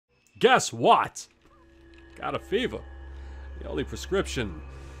Guess what? Got a fever. The only prescription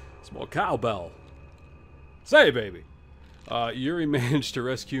is more cowbell. Say, baby. Yuri managed to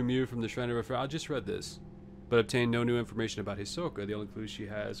rescue Mew from the Shrine of Refer. I just read this, but obtained no new information about Hisoka. The only clues she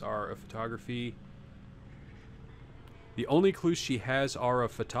has are a photography. The only clues she has are a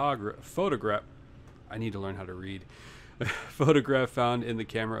photograph. I need to learn how to read. A photograph found in the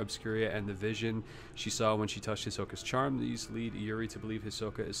camera obscura and the vision she saw when she touched Hisoka's charm. These lead Yuri to believe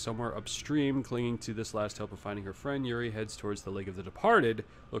Hisoka is somewhere upstream, clinging to this last hope of finding her friend. Yuri heads towards the Lake of the Departed,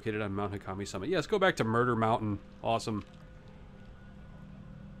 located on Mount Hakami Summit. Yes, go back to Murder Mountain. Awesome.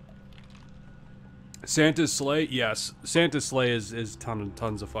 Santa's Sleigh, yes. Santa's Sleigh is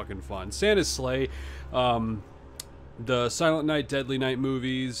tons of fucking fun. Santa's Sleigh, the Silent Night, Deadly Night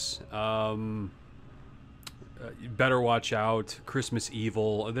movies, Better Watch Out, Christmas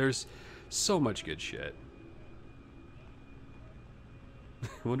Evil. There's so much good shit. I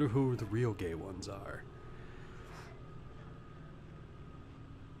wonder who the real gay ones are.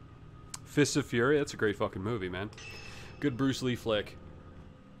 Fists of Fury, that's a great fucking movie, man. Good Bruce Lee flick.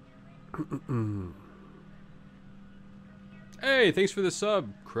 Hey, thanks for the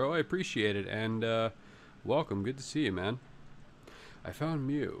sub, Crow. I appreciate it. And welcome. Good to see you, man. I found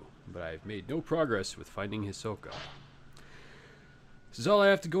Mew, but I've made no progress with finding Hisoka. This is all I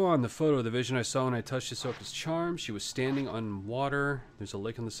have to go on. The photo of the vision I saw when I touched Hisoka's charm. She was standing on water. There's a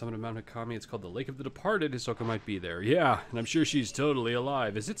lake on the summit of Mount Hakami. It's called the Lake of the Departed. Hisoka might be there. Yeah, and I'm sure she's totally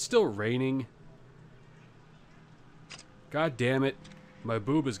alive. Is it still raining? God damn it. My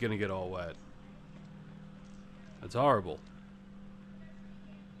boob is gonna get all wet. That's horrible.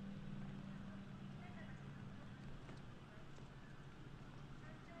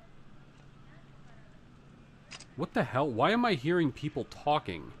 What the hell? Why am I hearing people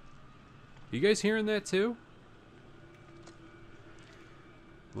talking? You guys hearing that too?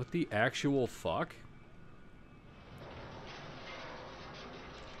 What the actual fuck?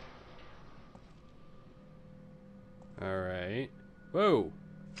 Alright. Whoa.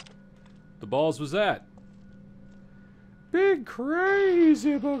 The balls was that? Big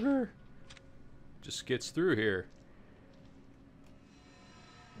crazy booger. Just gets through here.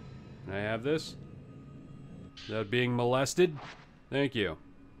 Can I have this? Without being molested? Thank you.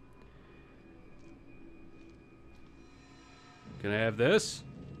 Can I have this?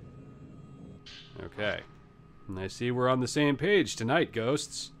 Okay. And I see we're on the same page tonight,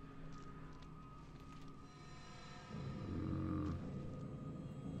 ghosts.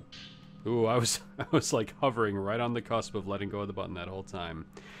 Ooh, I was like hovering right on the cusp of letting go of the button that whole time.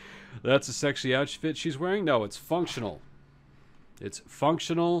 That's a sexy outfit she's wearing? No, it's functional. It's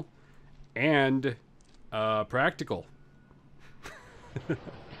functional and practical.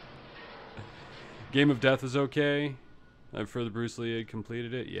 Game of Death is okay. I'm for the Bruce Lee had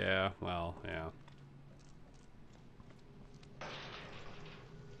completed it. Yeah, well, yeah.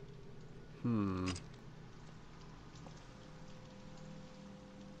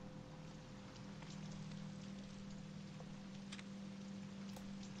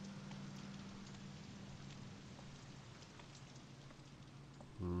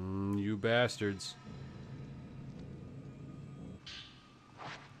 You bastards.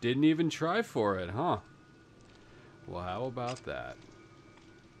 Didn't even try for it, huh? Well, how about that?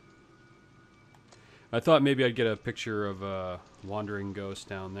 I thought maybe I'd get a picture of a wandering ghost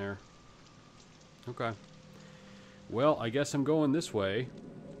down there. Okay. Well, I guess I'm going this way.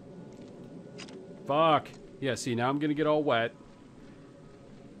 Fuck. Yeah, see, now I'm gonna get all wet.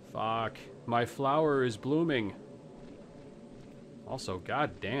 Fuck. My flower is blooming. Also,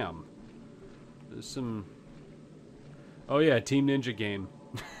 goddamn. There's some... Oh yeah, Team Ninja game.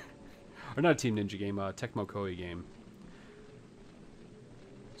 Or not a Team Ninja game, Tecmo Koei game.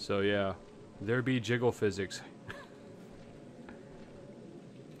 So yeah, there be jiggle physics.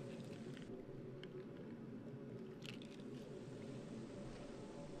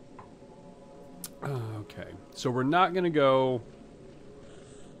 Okay, so we're not gonna go...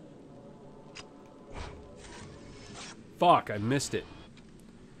 Fuck, I missed it.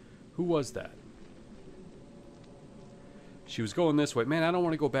 Who was that? She was going this way. Man, I don't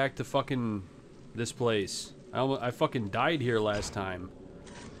want to go back to fucking this place. I fucking died here last time.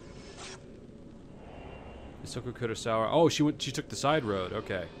 Isoko Kurosawa. Oh, she took the side road.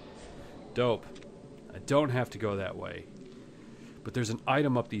 Okay. Dope. I don't have to go that way. But there's an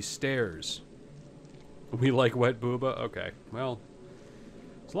item up these stairs. We like wet booba? Okay. Well,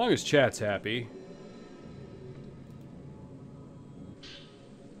 as long as chat's happy.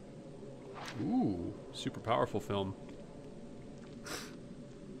 Ooh, super powerful film.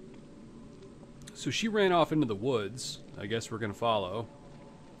 So she ran off into the woods. I guess we're gonna follow.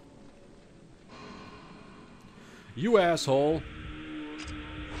 You asshole.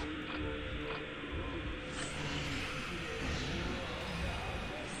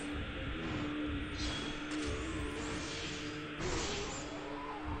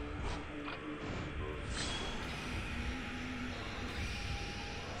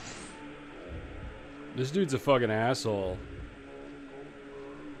 This dude's a fucking asshole.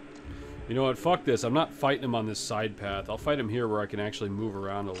 You know what? Fuck this. I'm not fighting him on this side path. I'll fight him here where I can actually move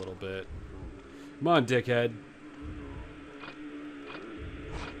around a little bit. Come on, dickhead.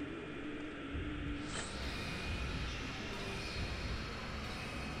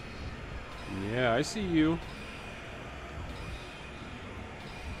 Yeah, I see you.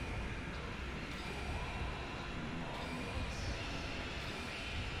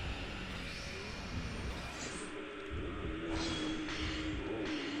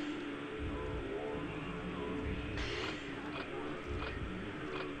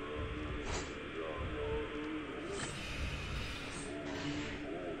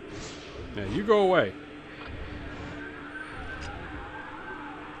 Yeah, you go away.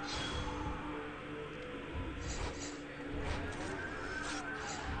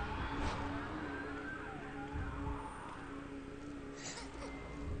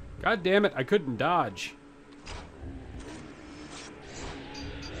 God damn it, I couldn't dodge.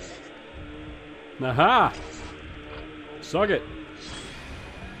 Aha! Suck it.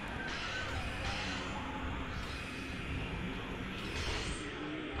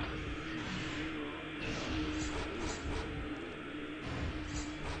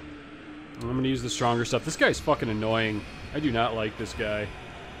 I'm gonna use the stronger stuff. This guy's fucking annoying. I do not like this guy.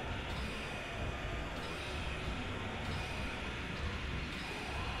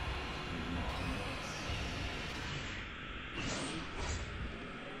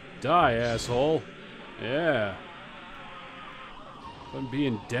 Die, asshole. Yeah. Fun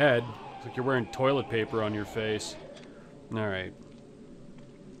being dead. It's like you're wearing toilet paper on your face. Alright.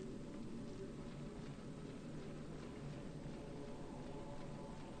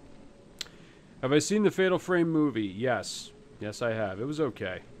 Have I seen the Fatal Frame movie? Yes. Yes, I have. It was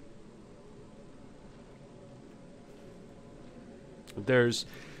okay. There's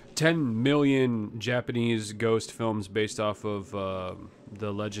 10 million Japanese ghost films based off of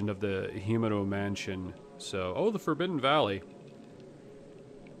the legend of the Himuro Mansion. So, oh, the Forbidden Valley.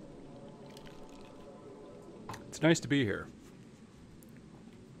 It's nice to be here.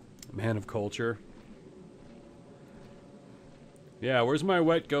 Man of culture. Yeah, where's my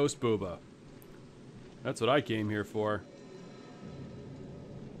wet ghost booba? That's what I came here for.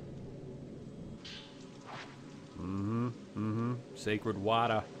 Sacred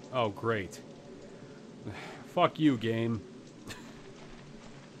water. Oh, great. Fuck you, game.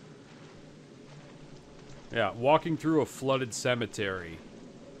 Yeah, walking through a flooded cemetery.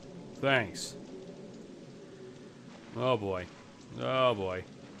 Thanks. Oh, boy. Oh, boy.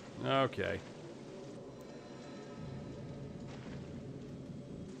 Okay.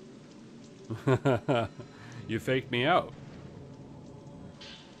 You faked me out.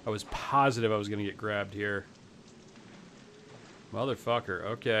 I was positive I was gonna get grabbed here. Motherfucker,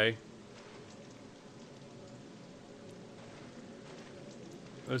 okay.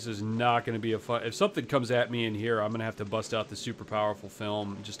 This is not gonna be a fun... If something comes at me in here, I'm gonna have to bust out the super powerful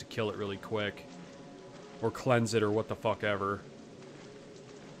film just to kill it really quick. Or cleanse it, or what the fuck ever.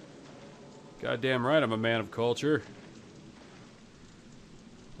 Goddamn right, I'm a man of culture.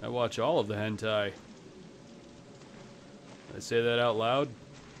 I watch all of the hentai. Did I say that out loud?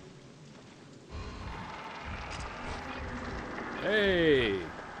 Hey!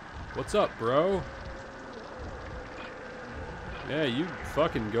 What's up, bro? Yeah, you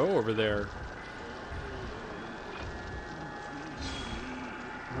fucking go over there.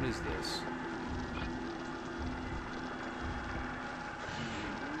 What is this?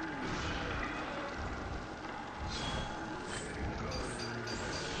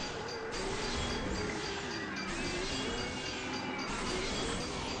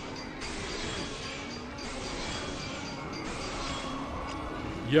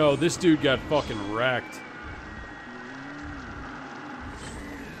 Yo, this dude got fucking wrecked.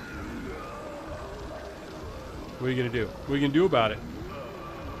 What are you gonna do? What are you gonna do about it?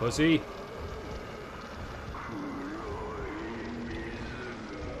 Pussy?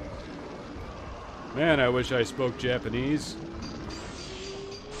 Man, I wish I spoke Japanese.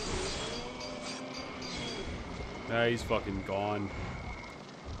 Nah, he's fucking gone.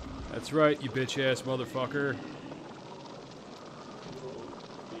 That's right, you bitch-ass motherfucker.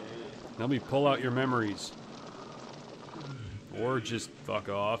 Let me pull out your memories. Or just fuck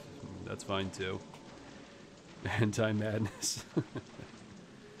off. That's fine too. Anti-madness.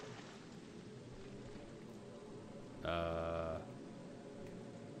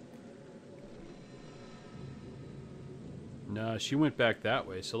 No, she went back that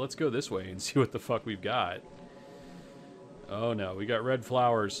way, so let's go this way and see what the fuck we've got. Oh no, we got red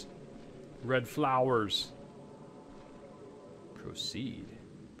flowers. Red flowers. Proceed.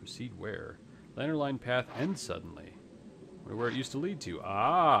 Proceed where? Lantern path ends suddenly. Wonder where it used to lead to.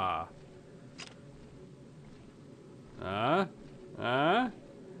 Ah!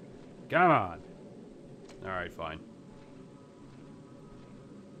 Come on! Alright, fine.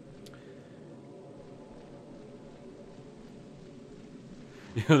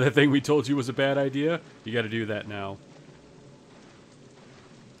 You know that thing we told you was a bad idea? You gotta do that now.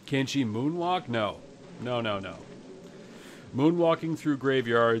 Can she moonwalk? No. No, no, no. Moonwalking through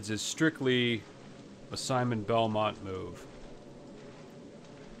graveyards is strictly a Simon Belmont move.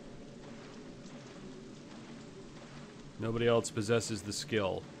 Nobody else possesses the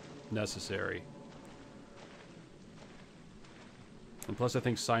skill necessary. And plus I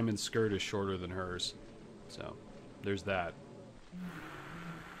think Simon's skirt is shorter than hers. So, there's that.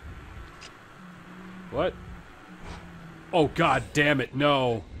 What? Oh, god damn it,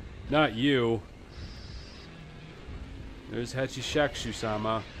 no. Not you. There's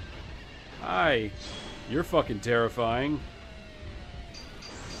Hachishakushu-sama. Hi. You're fucking terrifying.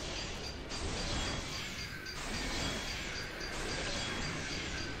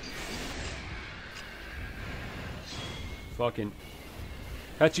 Fucking...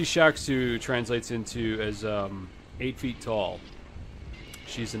 Hachishakushu translates into as, 8 feet tall.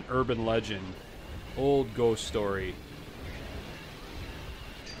 She's an urban legend. Old ghost story.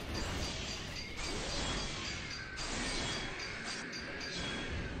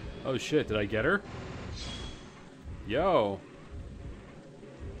 Oh shit, did I get her? Yo.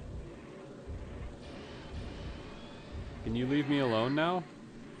 Can you leave me alone now?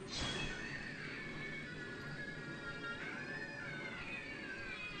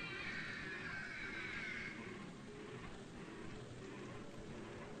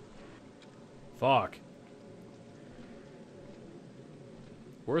 Fuck.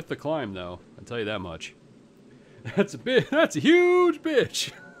 Worth the climb, though. I'll tell you that much. That's a huge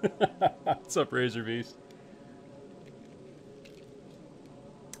bitch. What's up, Razor Beast?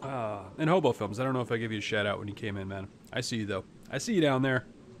 And Hobo Films. I don't know if I gave you a shout out when you came in, man. I see you, though. I see you down there.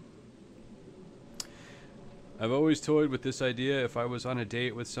 I've always toyed with this idea if I was on a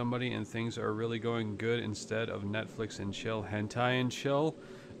date with somebody and things are really going good instead of Netflix and chill, hentai and chill.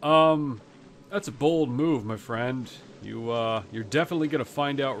 That's a bold move, my friend. You're definitely gonna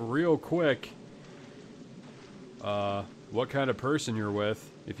find out real quick what kind of person you're with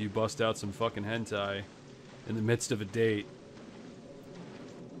if you bust out some fucking hentai in the midst of a date.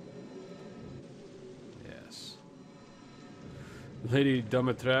 Yes. Lady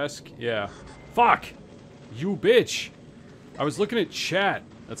Dumitrescu? Yeah. Fuck! You bitch! I was looking at chat.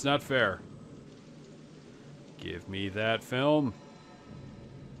 That's not fair. Give me that film.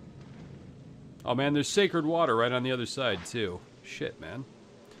 Oh man, there's sacred water right on the other side too. Shit, man.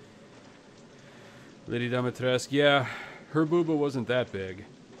 Lady Dumitrescu, yeah, her booba wasn't that big.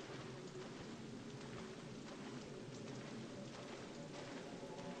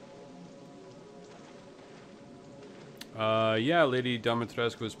 Yeah, Lady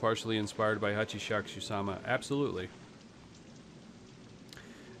Dumitrescu was partially inspired by Hachishakushu-sama. Absolutely.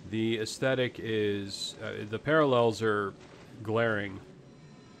 The aesthetic is... the parallels are glaring.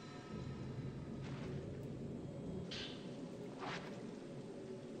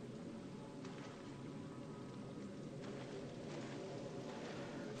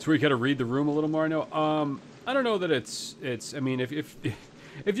 It's where you gotta read the room a little more. No, I don't know that it's. I mean, if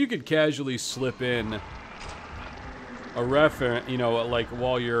you could casually slip in a reference, you know, like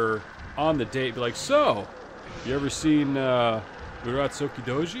while you're on the date, be like, so, you ever seen Uratsuki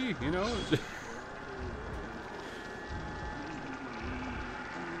Doji? You know.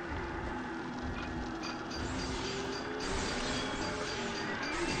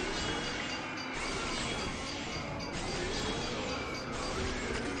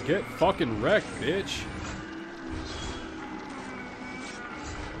 Get fucking wrecked, bitch.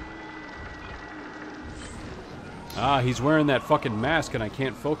 Ah, he's wearing that fucking mask and I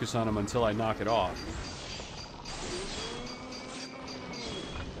can't focus on him until I knock it off.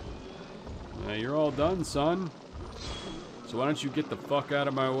 You're all done, son. So why don't you get the fuck out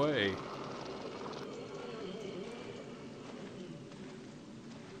of my way?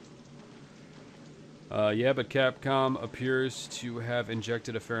 Yeah, but Capcom appears to have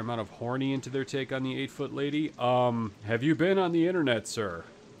injected a fair amount of horny into their take on the 8-foot lady. Have you been on the internet, sir?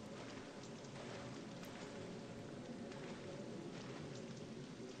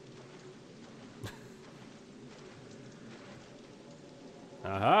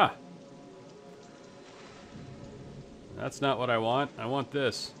 Aha! That's not what I want. I want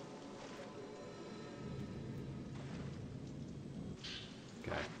this.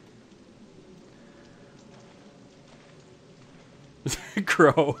 Okay.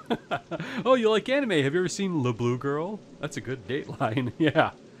 Crow. Oh, you like anime? Have you ever seen Le Blue Girl? That's a good date line.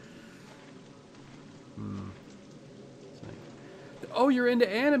 Yeah. Oh, you're into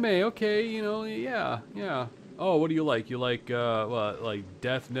anime. Okay, you know, yeah, yeah. Oh, what do you like? You like, what, like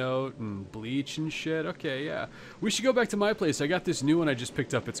Death Note and Bleach and shit? Okay, yeah. We should go back to my place. I got this new one I just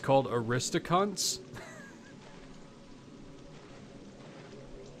picked up. It's called Aristocunts.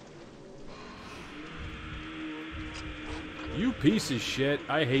 You piece of shit.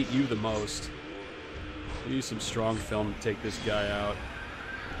 I hate you the most. Use some strong film to take this guy out.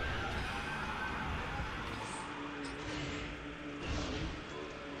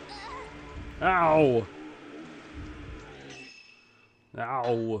 Ow!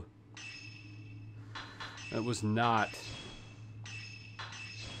 Ow! That was not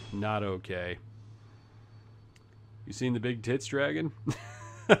okay. You seen the big tits dragon?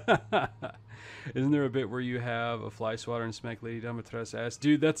 Isn't there a bit where you have a fly swatter and smack Lady Domitress ass?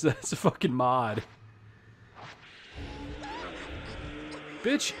 Dude, that's a fucking mod.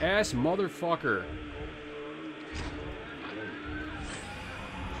 Bitch ass motherfucker.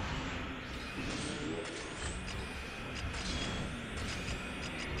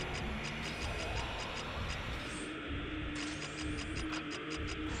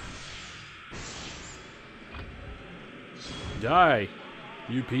 Die,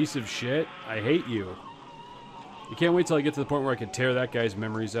 you piece of shit. I hate you. I can't wait till I get to the point where I can tear that guy's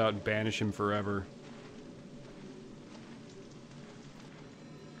memories out and banish him forever.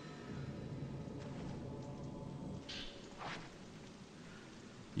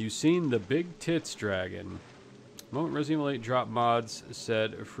 You seen the big tits dragon. Moment Resident Evil 8 drop mods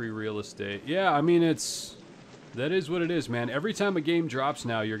said free real estate. Yeah, I mean, that is what it is, man. Every time a game drops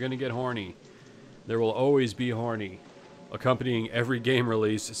now, you're gonna get horny. There will always be horny, accompanying every game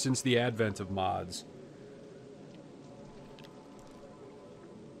release since the advent of mods.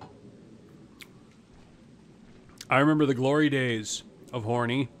 I remember the glory days of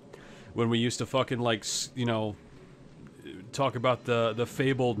horny, when we used to fucking, like, you know, talk about the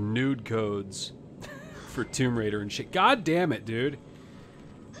fabled nude codes for Tomb Raider and shit. God damn it, dude.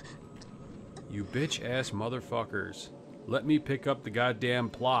 You bitch-ass motherfuckers. Let me pick up the goddamn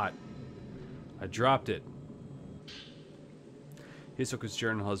plot. I dropped it. Hisoka's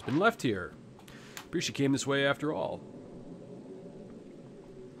journal has been left here. Pretty she came this way after all.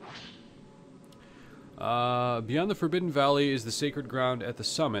 Beyond the Forbidden Valley is the sacred ground at the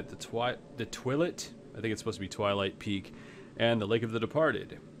summit, the Twilit, I think it's supposed to be Twilight Peak, and the Lake of the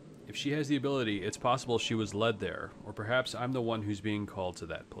Departed. If she has the ability, it's possible she was led there, or perhaps I'm the one who's being called to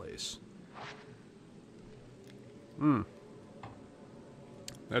that place.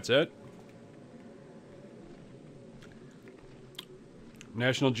 That's it?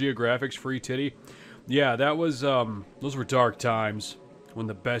 National Geographic's free titty? Yeah, that was, those were dark times when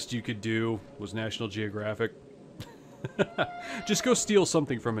the best you could do was National Geographic. Just go steal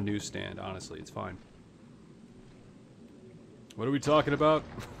something from a newsstand, honestly, it's fine. What are we talking about?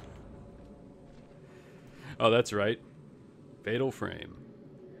 Oh, that's right. Fatal Frame.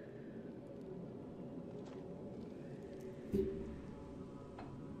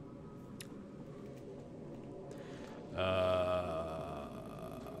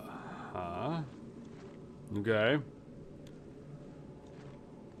 Okay.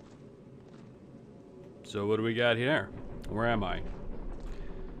 So what do we got here? Where am I?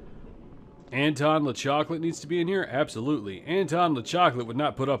 Anton LaChocolate needs to be in here? Absolutely. Anton LaChocolate would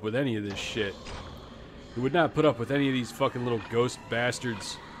not put up with any of this shit. He would not put up with any of these fucking little ghost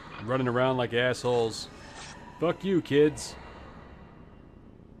bastards running around like assholes. Fuck you, kids.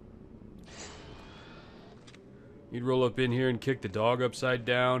 He'd roll up in here and kick the dog upside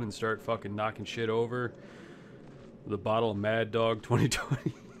down and start fucking knocking shit over with a bottle of Mad Dog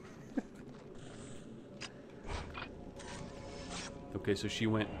 2020. Okay, so she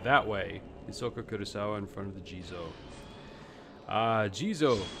went that way. Hisoka Kurosawa in front of the Jizo. Ah,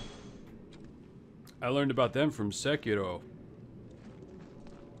 Jizo. I learned about them from Sekiro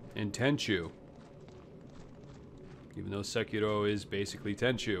and Tenchu. Even though Sekiro is basically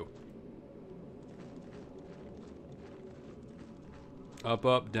Tenchu. Up,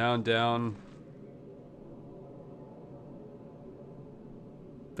 up, down, down.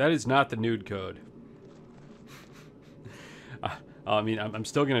 That is not the nude code. I mean, I'm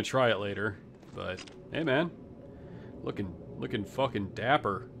still gonna try it later, but hey, man, looking fucking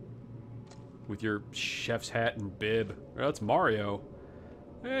dapper with your chef's hat and bib. Oh, that's Mario.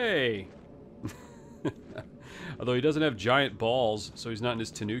 Hey! Although he doesn't have giant balls, so he's not in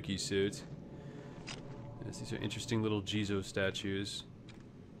his Tanuki suit. Yes, these are interesting little Jizo statues.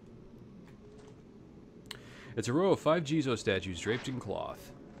 It's a row of 5 Jizo statues draped in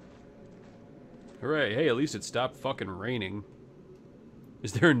cloth. Hooray, hey, at least it stopped fucking raining.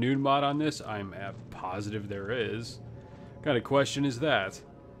 Is there a nude mod on this? I'm positive there is. What kind of question is that?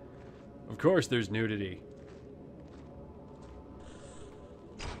 Of course there's nudity.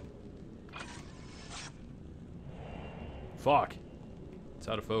 Fuck. It's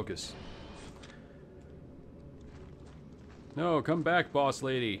out of focus. No, come back, boss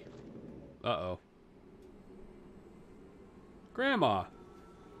lady. Uh-oh. Grandma.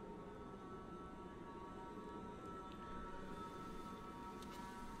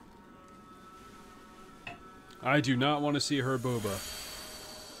 I do not want to see her booba.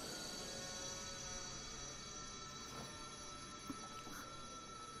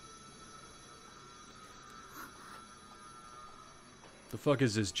 The fuck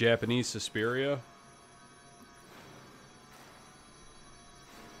is this, Japanese Suspiria?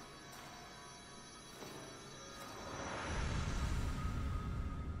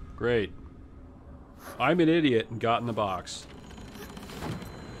 Great. I'm an idiot and got in the box.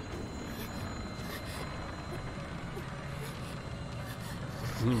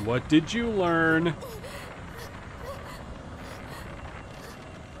 What did you learn?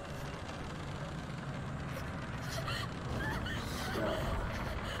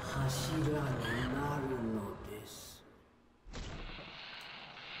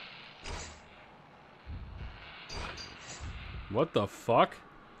 What the fuck?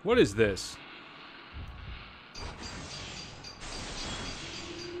 What is this?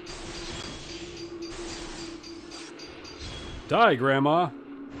 Die, Grandma.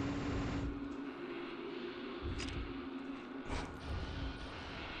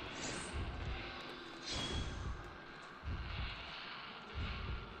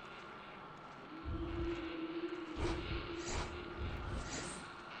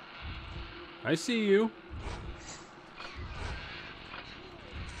 I see you.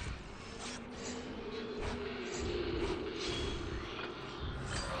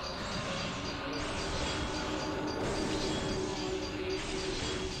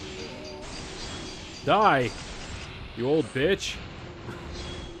 Die, you old bitch.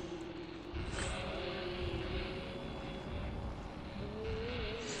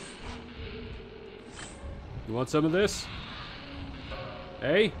 You want some of this?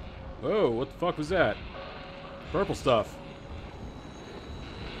 Hey? Whoa, what the fuck was that? Purple stuff.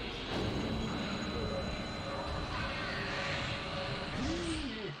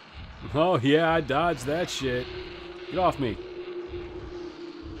 Oh yeah, I dodged that shit. Get off me.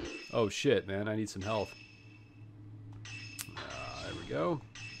 Oh shit, man, I need some health. There we go.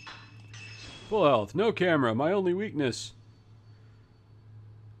 Full health, no camera, my only weakness.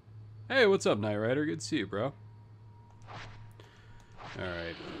 Hey, what's up, Knight Rider? Good to see you, bro.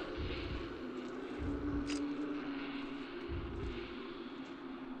 Alright.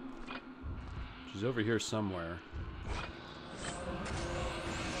 She's over here somewhere.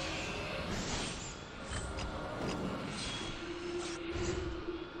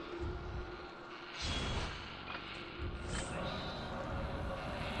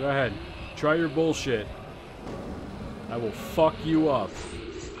 Go ahead. Try your bullshit. I will fuck you up.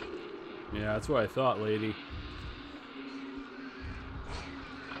 Yeah, that's what I thought, lady.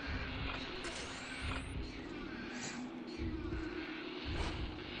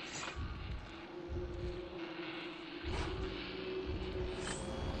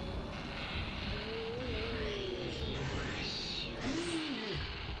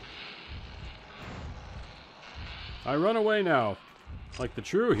 I run away now. Like the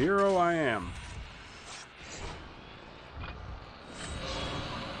true hero I am.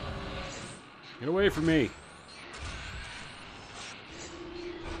 Get away from me.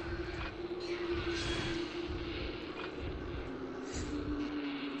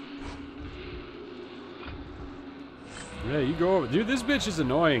 Yeah, you go over. Dude, this bitch is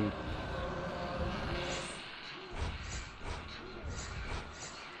annoying.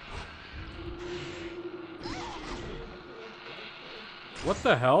 What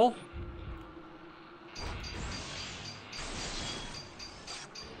the hell?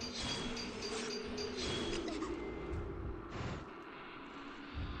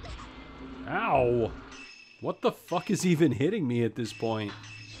 Ow! What the fuck is even hitting me at this point?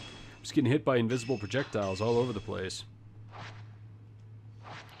 I'm just getting hit by invisible projectiles all over the place.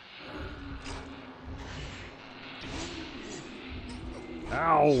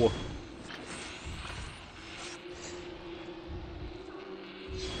 Ow!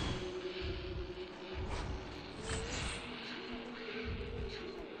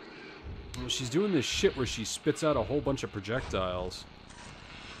 she's doing this shit where she spits out a whole bunch of projectiles.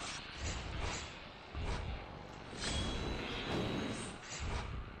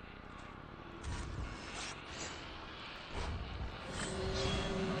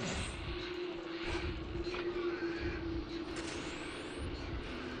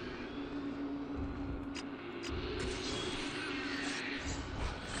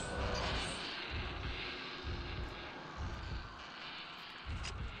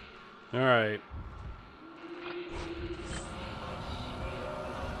 All right.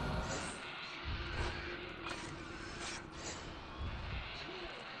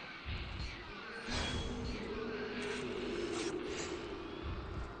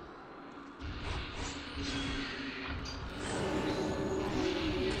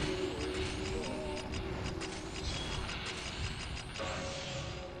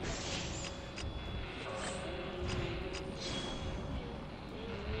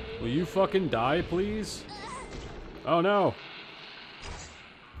 Will you fucking die, please? Oh no.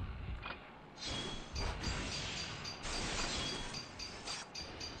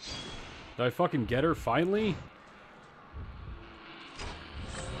 Did I fucking get her finally?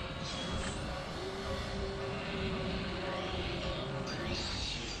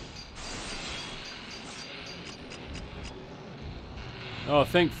 Oh,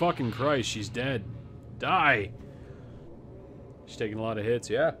 thank fucking Christ, she's dead. Die! She's taking a lot of hits,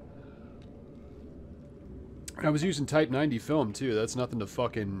 yeah. I was using Type 90 film, too. That's nothing to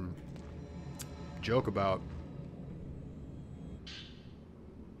fucking joke about.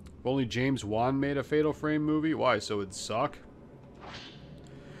 If only James Wan made a Fatal Frame movie? Why, so it'd suck?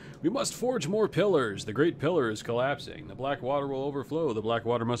 We must forge more pillars. The Great Pillar is collapsing. The black water will overflow. The black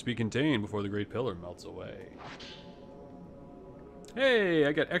water must be contained before the Great Pillar melts away. Hey,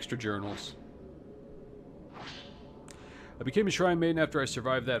 I got extra journals. I became a shrine maiden after I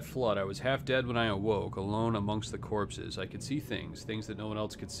survived that flood. I was half dead when I awoke, alone amongst the corpses. I could see things that no one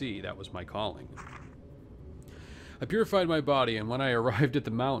else could see. That was my calling. I purified my body, and when I arrived at the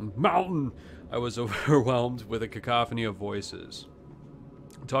mountain, I was overwhelmed with a cacophony of voices.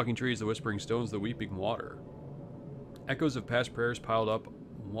 The talking trees, the whispering stones, the weeping water. Echoes of past prayers piled up,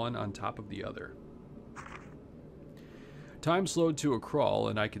 one on top of the other. Time slowed to a crawl,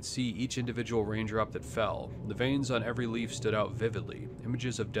 and I could see each individual raindrop that fell. The veins on every leaf stood out vividly.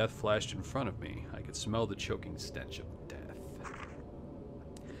 Images of death flashed in front of me. I could smell the choking stench of death.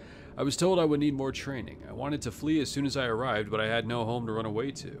 I was told I would need more training. I wanted to flee as soon as I arrived, but I had no home to run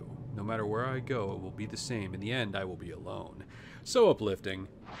away to. No matter where I go, it will be the same. In the end, I will be alone. So uplifting.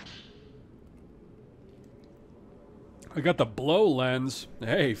 I got the blow lens.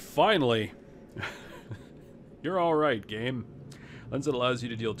 Hey, finally. You're alright, game. Lens that allows you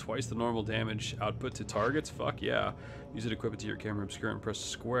to deal twice the normal damage output to targets? Fuck yeah. Use it, equip it to your camera obscure, and press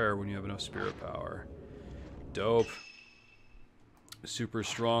square when you have enough spirit power. Dope. Super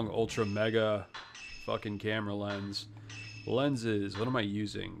strong, ultra mega fucking camera lens. Lenses, what am I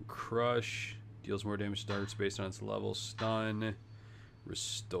using? Crush. Deals more damage to targets based on its level. Stun.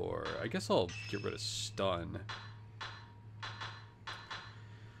 Restore. I guess I'll get rid of stun.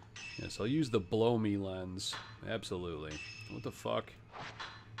 Yes, I'll use the blow me lens. Absolutely. What the fuck?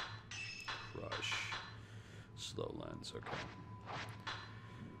 Crush. Slow lens, okay.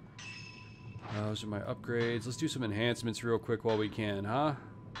 Those are my upgrades. Let's do some enhancements real quick while we can, huh?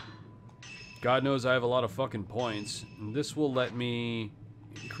 God knows I have a lot of fucking points. And this will let me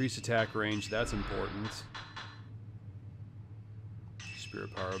increase attack range. That's important.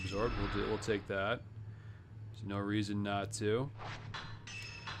 Spirit power absorbed. We'll take that. There's no reason not to.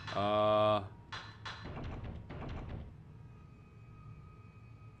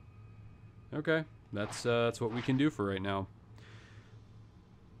 Okay, that's what we can do for right now.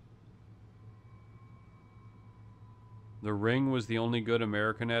 The Ring was the only good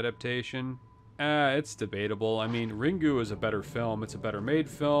American adaptation. It's debatable. I mean, Ringu is a better film. It's a better made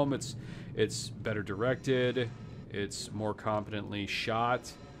film. It's better directed. It's more competently shot.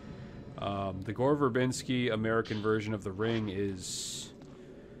 The Gore Verbinski American version of The Ring is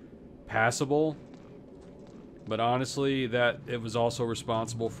passable. But honestly, that it was also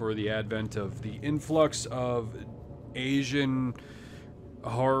responsible for the advent of the influx of Asian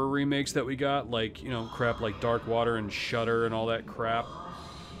horror remakes that we got, like, you know, crap like Dark Water and Shudder and all that crap.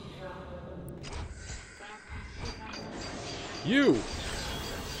 You!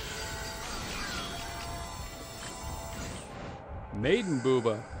 Maiden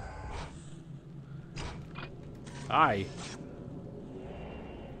Booba. Hi.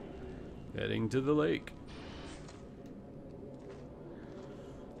 Heading to the lake.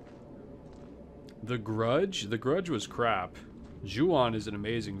 The Grudge? The Grudge was crap. Ju-on is an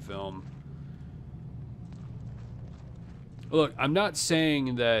amazing film. Look, I'm not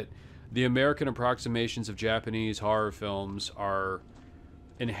saying that the American approximations of Japanese horror films are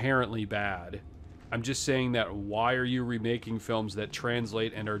inherently bad. I'm just saying that why are you remaking films that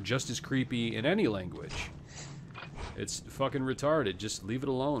translate and are just as creepy in any language? It's fucking retarded. Just leave it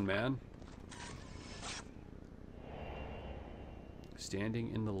alone, man.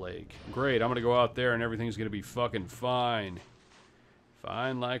 Standing in the lake. Great, I'm gonna go out there and everything's gonna be fucking fine.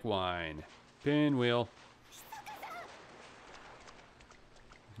 Fine like wine. Pinwheel.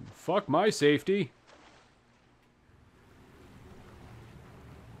 Fuck my safety.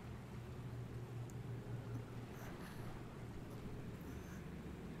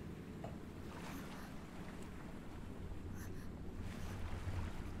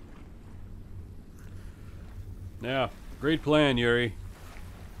 Yeah, great plan, Yuri.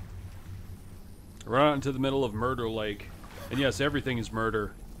 Run out into the middle of Murder Lake. And yes, everything is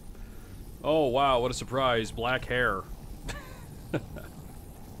murder. Oh, wow, what a surprise. Black hair.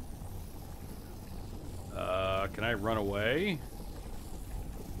 Can I run away?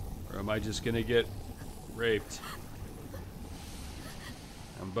 Or am I just gonna get raped?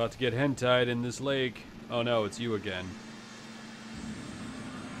 I'm about to get hentai'd in this lake. Oh no, it's you again.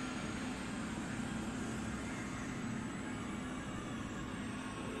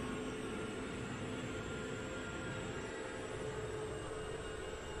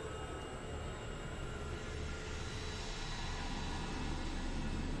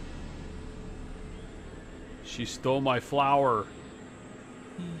 She stole my flower.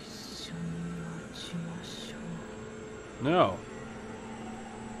 No.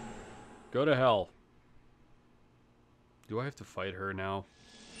 Go to hell. Do I have to fight her now?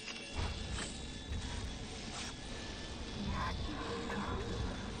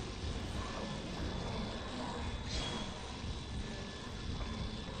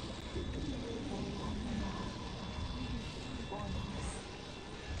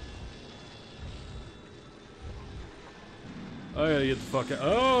 I gotta get the fuck out.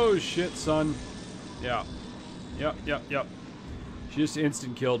 Oh, shit, son. Yeah. Yep. She just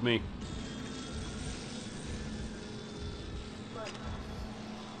instant killed me.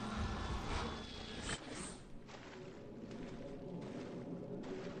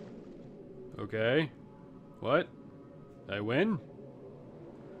 Okay. What? I win?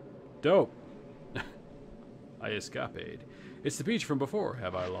 Dope. I escapade. It's the beach from before.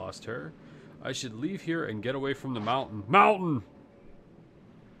 Have I lost her? I should leave here and get away from the mountain. Mountain!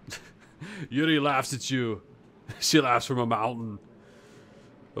 Yuri laughs at you. She laughs from a mountain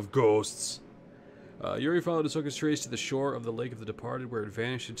of ghosts. Yuri followed Ahsoka's trace to the shore of the Lake of the Departed, where it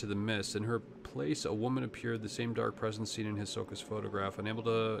vanished into the mist. In her place, a woman appeared, the same dark presence seen in Ahsoka's photograph. Unable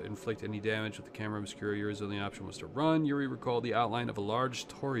to inflict any damage with the camera obscure, Yuri's only option was to run. Yuri recalled the outline of a large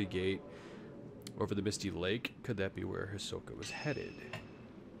torii gate over the misty lake. Could that be where Ahsoka was headed?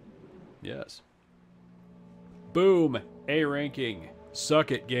 Yes. Boom! A ranking.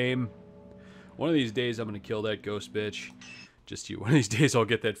 Suck it, game. One of these days I'm gonna kill that ghost bitch. Just you. One of these days I'll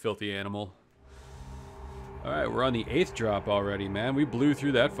get that filthy animal. Alright, we're on the 8th drop already, man. We blew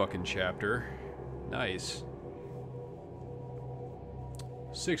through that fucking chapter. Nice.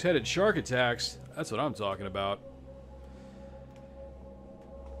 6-headed shark attacks. That's what I'm talking about.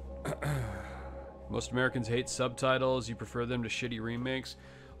 Most Americans hate subtitles. You prefer them to shitty remakes.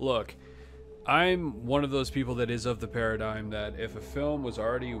 Look, I'm one of those people that is of the paradigm that if a film was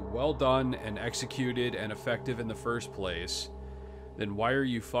already well done and executed and effective in the first place, then why are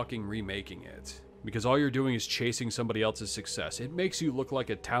you fucking remaking it? Because all you're doing is chasing somebody else's success. It makes you look like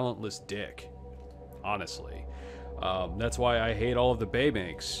a talentless dick. Honestly. That's why I hate all of the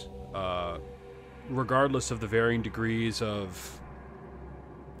Baymakes. Regardless of the varying degrees of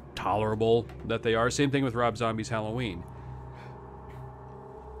tolerable that they are. Same thing with Rob Zombie's Halloween.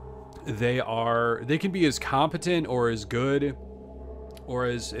 They can be as competent or as good or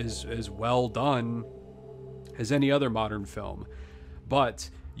as well done as any other modern film. But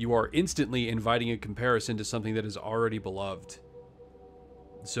you are instantly inviting a comparison to something that is already beloved.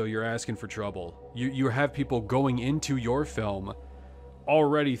 So you're asking for trouble. You have people going into your film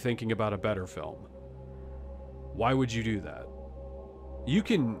already thinking about a better film. Why would you do that? You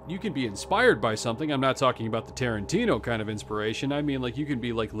can be inspired by something. I'm not talking about the Tarantino kind of inspiration. I mean, like, you can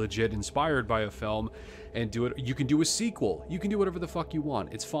be, like, legit inspired by a film and do it. You can do a sequel. You can do whatever the fuck you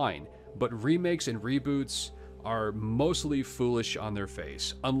want. It's fine. But remakes and reboots are mostly foolish on their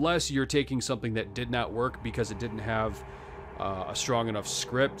face. Unless you're taking something that did not work because it didn't have a strong enough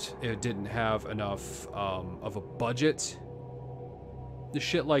script, it didn't have enough of a budget. The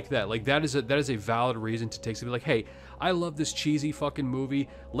shit like that. Like, that is a valid reason to take something like, hey, I love this cheesy fucking movie.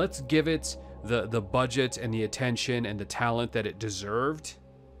 Let's give it the budget and the attention and the talent that it deserved.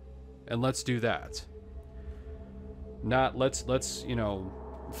 And let's do that. Not let's you know,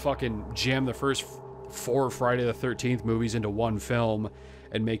 fucking jam the first 4 Friday the 13th movies into one film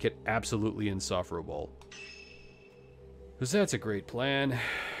and make it absolutely insufferable. Because that's a great plan.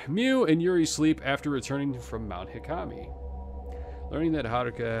 Mew and Yuri sleep after returning from Mount Hikami. Learning that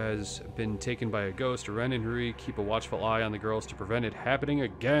Haruka has been taken by a ghost, Ren and Rui keep a watchful eye on the girls to prevent it happening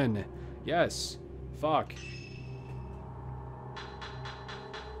again. Yes. Fuck.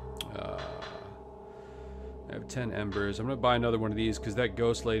 I have 10 embers. I'm gonna buy another one of these because that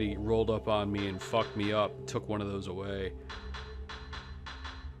ghost lady rolled up on me and fucked me up. Took one of those away.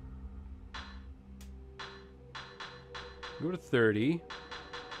 Go to 30.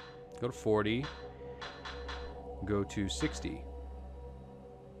 Go to 40. Go to 60.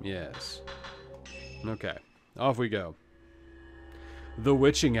 Yes. Okay. Off we go. The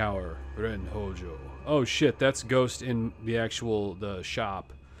Witching Hour. Ren Hojo. Oh shit, that's Ghost in the actual, the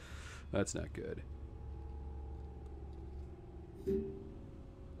shop. That's not good.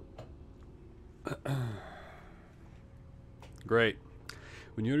 Great.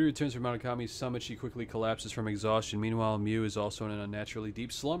 When Yuri returns from Mount Akami's summit, she quickly collapses from exhaustion. Meanwhile, Mew is also in an unnaturally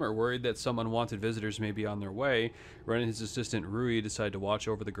deep slumber. Worried that some unwanted visitors may be on their way, Ren and his assistant Rui decide to watch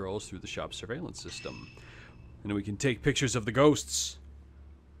over the girls through the shop's surveillance system. And then we can take pictures of the ghosts.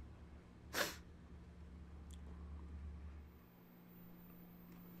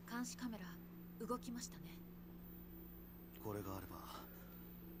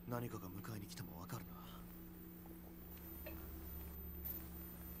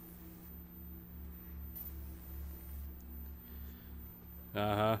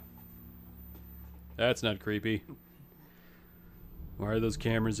 Uh-huh. That's not creepy. Why are those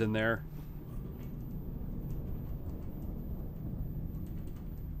cameras in there?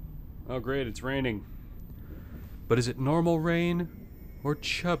 Oh great, it's raining. But is it normal rain or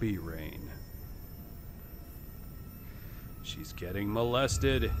chubby rain? She's getting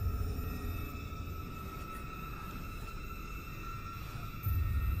molested.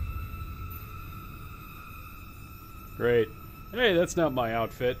 Great. Hey, that's not my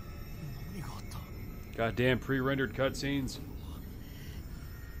outfit. Goddamn pre-rendered cutscenes.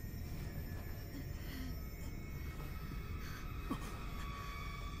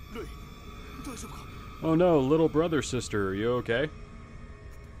 Oh no, little brother, sister, are you okay?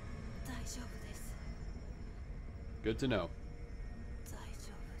 Good to know.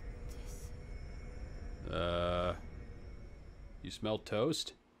 You smell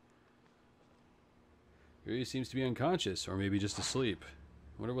toast? Yuri seems to be unconscious, or maybe just asleep.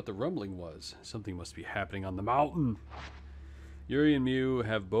 I wonder what the rumbling was. Something must be happening on the mountain. Yuri and Mew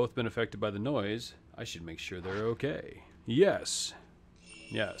have both been affected by the noise. I should make sure they're okay. Yes.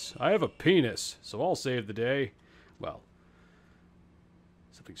 Yes. I have a penis, so I'll save the day. Well,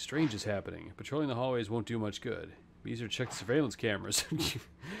 something strange is happening. Patrolling the hallways won't do much good. Be easier to check the surveillance cameras.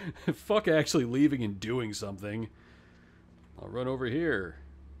 Fuck actually leaving and doing something. I'll run over here.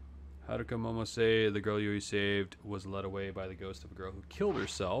 Haruka Momose, the girl Yuri saved, was led away by the ghost of a girl who killed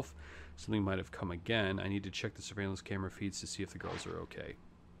herself. Something might have come again. I need to check the surveillance camera feeds to see if the girls are okay.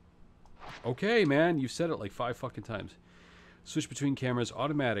 Okay, man. You've said it like 5 fucking times. Switch between cameras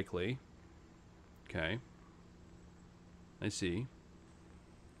automatically. Okay. I see.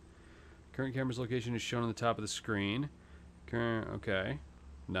 Current camera's location is shown on the top of the screen. Current, okay.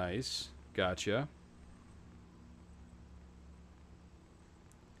 Nice. Gotcha.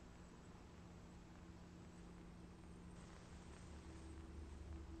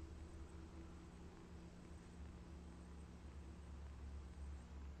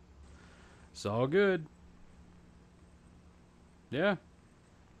 It's all good. Yeah.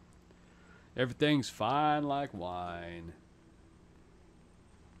 Everything's fine like wine.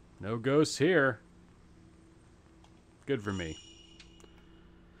 No ghosts here. Good for me.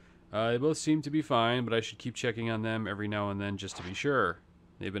 They both seem to be fine, but I should keep checking on them every now and then just to be sure.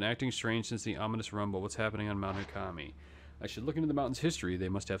 They've been acting strange since the ominous rumble. What's happening on Mount Hikami? I should look into the mountain's history. They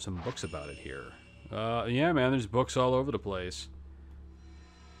must have some books about it here. Yeah, man, there's books all over the place.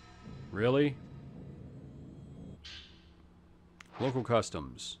 Really? Local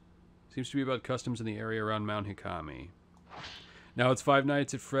customs. Seems to be about customs in the area around Mount Hikami. Now it's Five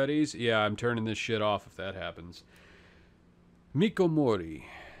Nights at Freddy's? Yeah, I'm turning this shit off if that happens. Mikomori.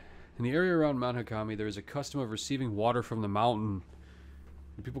 In the area around Mount Hikami, there is a custom of receiving water from the mountain.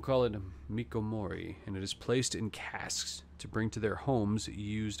 People call it Mikomori, and it is placed in casks to bring to their homes,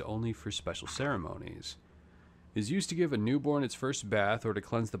 used only for special ceremonies. It is used to give a newborn its first bath or to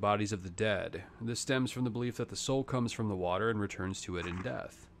cleanse the bodies of the dead. This stems from the belief that the soul comes from the water and returns to it in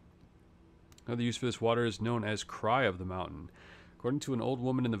death. Another use for this water is known as cry of the mountain. According to an old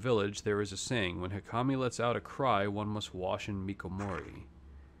woman in the village, there is a saying, when Hakami lets out a cry, one must wash in Mikomori.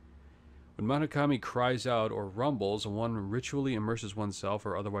 When Mount Hakami cries out or rumbles, one ritually immerses oneself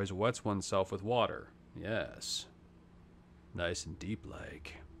or otherwise wets oneself with water. Yes. Nice and deep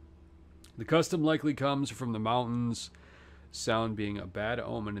like. The custom likely comes from the mountain's sound being a bad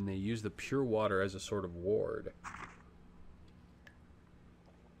omen, and they use the pure water as a sort of ward.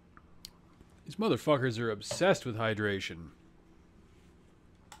 These motherfuckers are obsessed with hydration.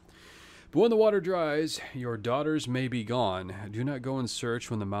 But when the water dries, your daughters may be gone. Do not go in search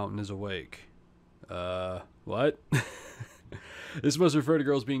when the mountain is awake. What? This must refer to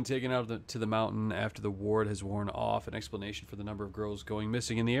girls being taken out to the mountain after the ward has worn off, an explanation for the number of girls going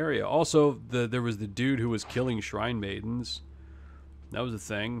missing in the area. Also, there was the dude who was killing shrine maidens. That was a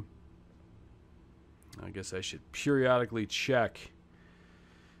thing. I guess I should periodically check,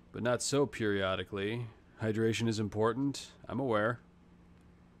 but not so periodically. Hydration is important. I'm aware.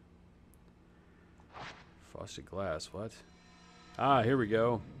 Frosted glass, what? Ah, here we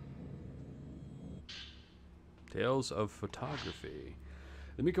go. Tales of photography.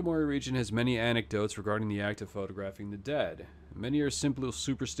 The Mikomori region has many anecdotes regarding the act of photographing the dead. Many are simple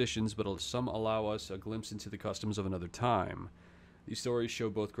superstitions, but some allow us a glimpse into the customs of another time. These stories show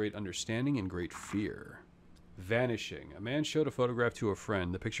both great understanding and great fear. Vanishing. A man showed a photograph to a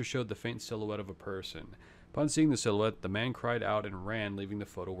friend. The picture showed the faint silhouette of a person. Upon seeing the silhouette, the man cried out and ran, leaving the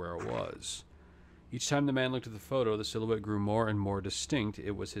photo where it was. Each time the man looked at the photo, the silhouette grew more and more distinct.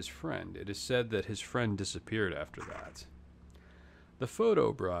 It was his friend. It is said that his friend disappeared after that. The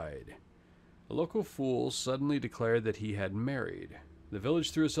photo bride. A local fool suddenly declared that he had married. The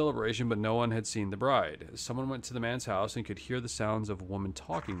village threw a celebration, but no one had seen the bride. Someone went to the man's house and could hear the sounds of a woman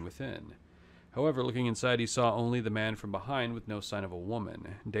talking within. However, looking inside, he saw only the man from behind with no sign of a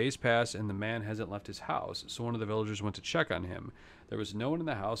woman. Days passed, and the man hasn't left his house, so one of the villagers went to check on him. There was no one in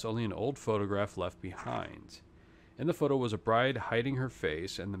the house, only an old photograph left behind. In the photo was a bride hiding her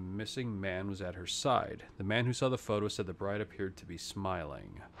face, and the missing man was at her side. The man who saw the photo said the bride appeared to be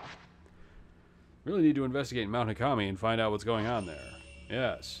smiling. Really need to investigate Mount Hakami and find out what's going on there.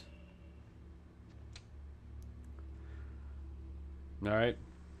 Yes. Alright.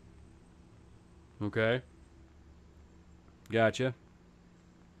 Okay. Gotcha.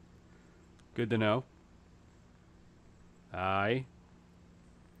 Good to know. Aye.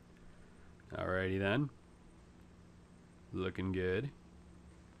 Alrighty then. Looking good.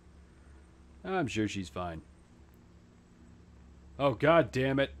 I'm sure she's fine. Oh, god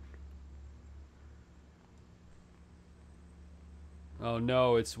damn it. Oh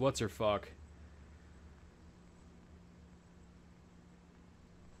no, it's what's her fuck.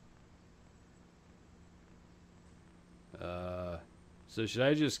 So should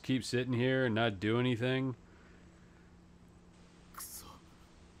I just keep sitting here and not do anything?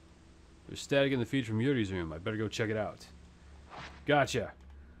 There's static in the feed from Yuri's room. I better go check it out. Gotcha.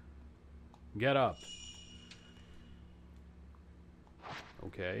 Get up.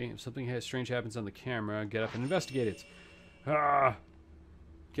 Okay, if something strange happens on the camera, get up and investigate it. Ah!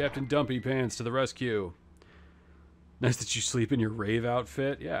 Captain Dumpy Pants to the rescue. Nice that you sleep in your rave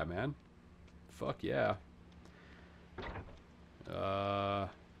outfit. Yeah, man. Fuck yeah.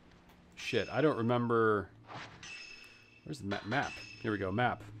 Shit, I don't remember. Where's the map? Here we go,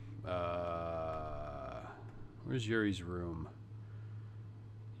 map. Where's Yuri's room?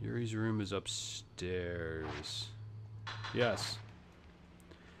 Yuri's room is upstairs. Yes.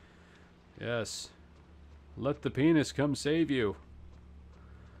 Yes. Let the penis come save you.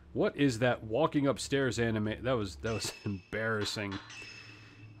 What is that walking upstairs anime? That was embarrassing.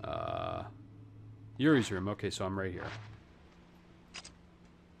 Yuri's room. Okay, so I'm right here.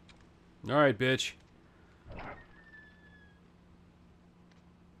 Alright, bitch.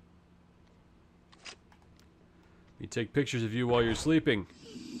 You take pictures of you while you're sleeping.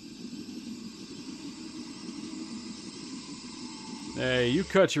 Hey, you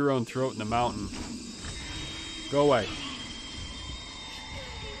cut your own throat in the mountain. Go away.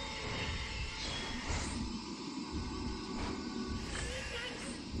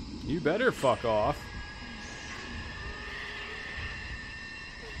 You better fuck off.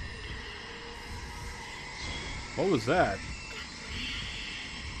 What was that?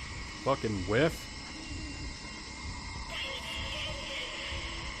 Fucking whiff?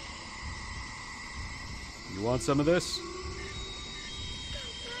 You want some of this?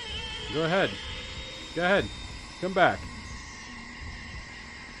 Go ahead. Go ahead. Come back.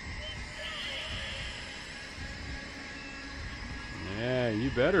 Yeah, you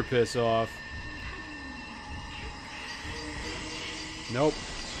better piss off.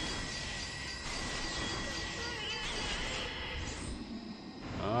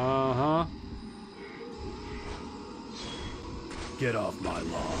 Get off my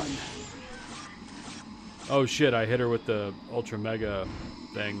lawn. Oh shit, I hit her with the Ultra Mega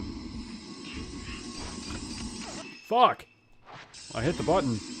thing. Fuck! I hit the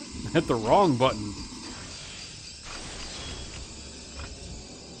button. I hit the wrong button.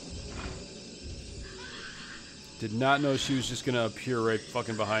 Did not know she was just gonna appear right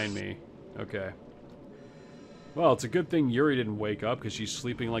fucking behind me. Okay. Well, it's a good thing Yuri didn't wake up because she's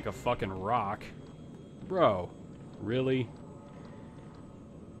sleeping like a fucking rock. Bro, really?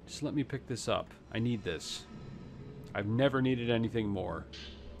 Just let me pick this up. I need this. I've never needed anything more.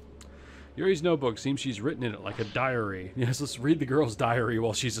 Yuri's notebook seems she's written in it like a diary. Yes, let's read the girl's diary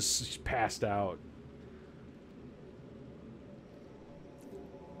while she's passed out.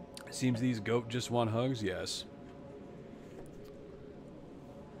 Seems these goat just want hugs? Yes.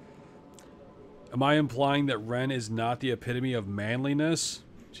 Am I implying that Ren is not the epitome of manliness?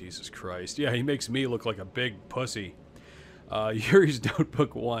 Jesus Christ. Yeah, he makes me look like a big pussy. Yuri's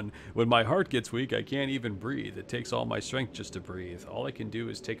notebook 1. When my heart gets weak, I can't even breathe. It takes all my strength just to breathe. All I can do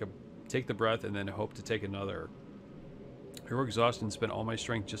is take the breath and then hope to take another. I grow exhausted and spend all my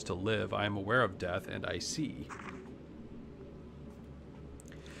strength just to live. I am aware of death, and I see.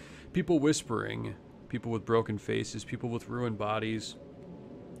 People whispering. People with broken faces. People with ruined bodies.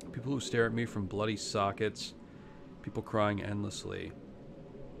 People who stare at me from bloody sockets. People crying endlessly.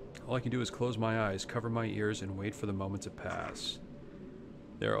 All I can do is close my eyes, cover my ears, and wait for the moment to pass.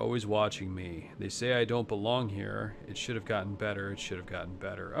 They are always watching me. They say I don't belong here. It should have gotten better. It should have gotten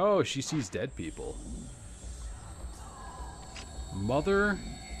better. Oh, she sees dead people.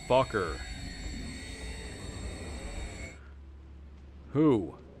 Motherfucker.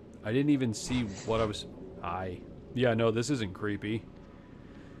 Who? I didn't even see what I was... Yeah, no, this isn't creepy.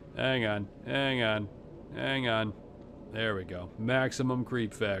 Hang on. Hang on. Hang on. There we go. Maximum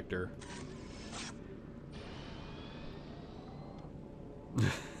creep factor.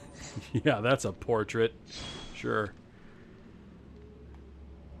 Yeah, that's a portrait. Sure.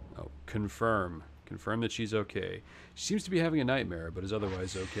 Oh, confirm. Confirm that she's okay. She seems to be having a nightmare, but is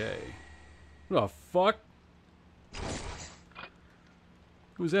otherwise okay. What the fuck?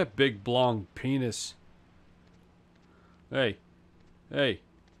 Who's that big, blonde penis? Hey. Hey.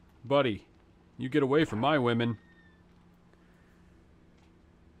 Buddy. You get away from my women.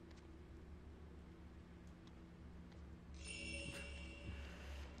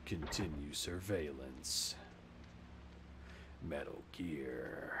 Continue surveillance. Metal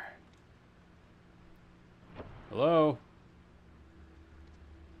Gear. Hello?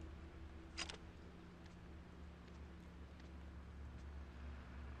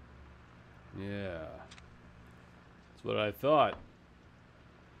 Yeah. That's what I thought.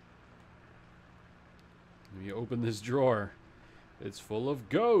 Let me open this drawer. It's full of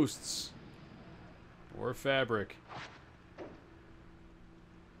ghosts. Or fabric.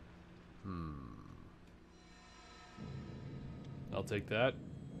 I'll take that.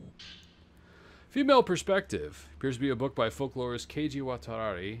 Female Perspective. Appears to be a book by folklorist Keiji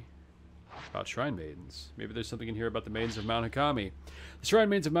Watarari about shrine maidens. Maybe there's something in here about the maidens of Mount Hakami. The shrine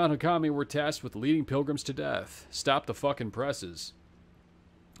maidens of Mount Hakami were tasked with leading pilgrims to death. Stop the fucking presses.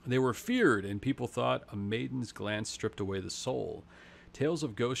 They were feared, and people thought a maiden's glance stripped away the soul. Tales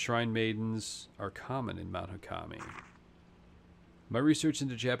of ghost shrine maidens are common in Mount Hakami. My research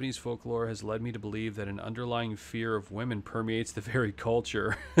into Japanese folklore has led me to believe that an underlying fear of women permeates the very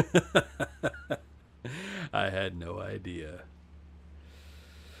culture. I had no idea.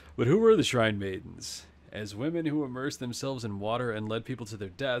 But who were the shrine maidens? As women who immersed themselves in water and led people to their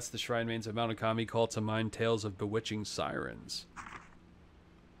deaths, the shrine maidens of Mount Hakami call to mind tales of bewitching sirens.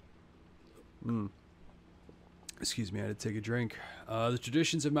 Excuse me, I had to take a drink. The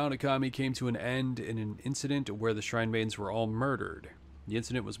traditions of Mount Hakami came to an end in an incident where the shrine maidens were all murdered. The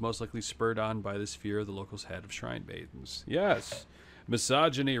incident was most likely spurred on by this fear the locals had of shrine maidens. Yes,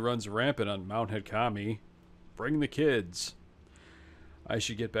 misogyny runs rampant on Mount Hakami. Bring the kids. I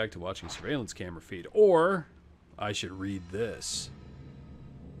should get back to watching surveillance camera feed, or I should read this.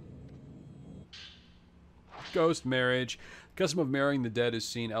 Ghost marriage. The custom of marrying the dead is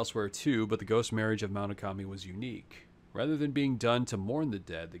seen elsewhere too, but the ghost marriage of Mount Hakami was unique. Rather than being done to mourn the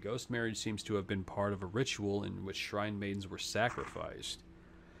dead, the ghost marriage seems to have been part of a ritual in which shrine maidens were sacrificed.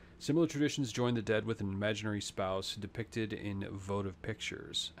 Similar traditions join the dead with an imaginary spouse depicted in votive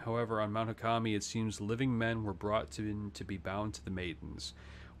pictures. However, on Mount Hakami, it seems living men were brought in to be bound to the maidens.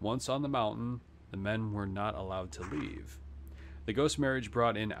 Once on the mountain, the men were not allowed to leave. The ghost marriage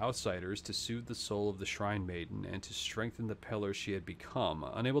brought in outsiders to soothe the soul of the shrine maiden and to strengthen the pillar she had become.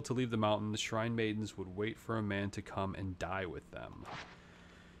 Unable to leave the mountain, the shrine maidens would wait for a man to come and die with them.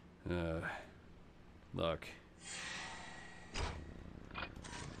 Look.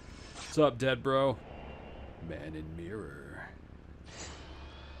 What's up, dead bro? Man in mirror.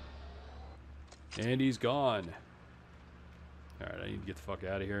 And he's gone. Alright, I need to get the fuck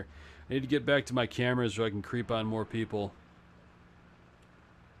out of here. I need to get back to my cameras so I can creep on more people.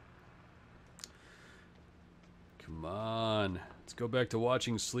 Come on. Let's go back to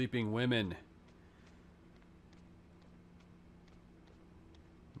watching sleeping women.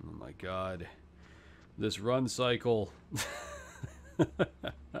 Oh my god. This run cycle.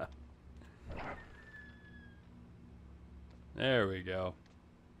 There we go.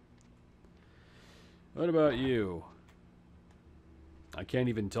 What about you? I can't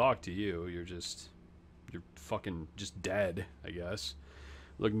even talk to you. You're fucking just dead, I guess.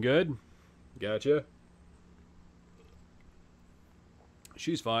 Looking good? Gotcha.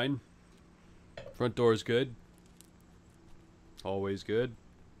 She's fine. Front door's good. Always good.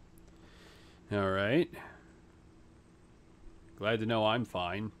 Alright. Glad to know I'm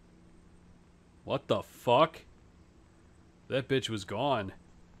fine. What the fuck? That bitch was gone.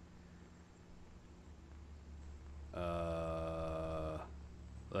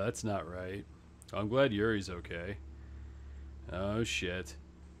 That's not right. I'm glad Yuri's okay. Oh shit.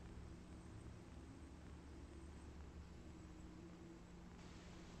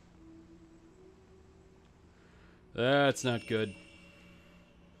 That's not good.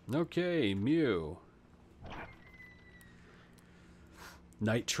 Okay, Mew.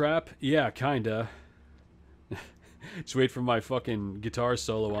 Night Trap? Yeah, kinda. Just wait for my fucking guitar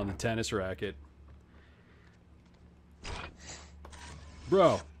solo on the tennis racket.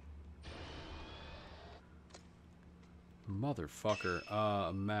 Bro.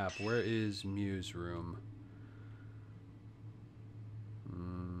 Motherfucker. Map. Where is Mew's room?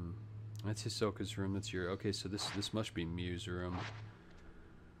 That's Hisoka's room. That's your... Okay, so this must be Mew's room.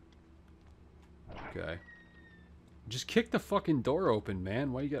 Okay. Just kick the fucking door open,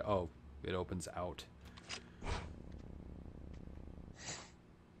 man. Why you get... Oh, it opens out.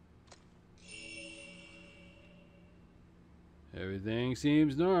 Everything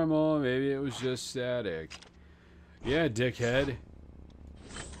seems normal. Maybe it was just static. Yeah, dickhead.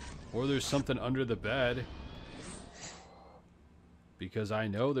 Or there's something under the bed. Because I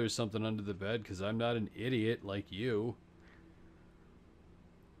know there's something under the bed, because I'm not an idiot like you.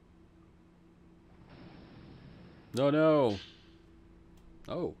 No, no.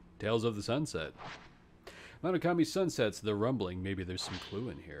 Oh, Tales of the Sunset. Mount Akami's sunsets, the rumbling. Maybe there's some clue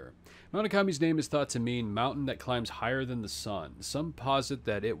in here. Mount Akami's name is thought to mean mountain that climbs higher than the sun. Some posit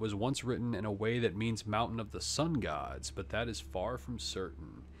that it was once written in a way that means mountain of the sun gods, but that is far from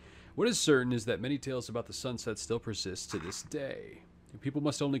certain. What is certain is that many tales about the sunset still persist to this day. People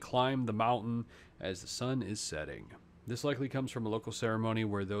must only climb the mountain as the sun is setting. This likely comes from a local ceremony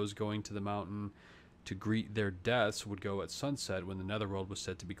where those going to the mountain to greet their deaths would go at sunset when the netherworld was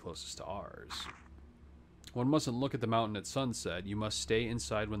said to be closest to ours. One mustn't look at the mountain at sunset. You must stay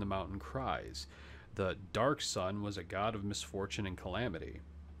inside when the mountain cries. The dark sun was a god of misfortune and calamity.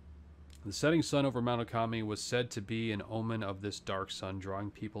 The setting sun over Mount Akami was said to be an omen of this dark sun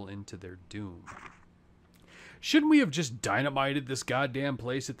drawing people into their doom. Shouldn't we have just dynamited this goddamn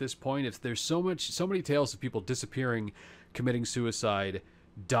place at this point? If there's so many tales of people disappearing, committing suicide,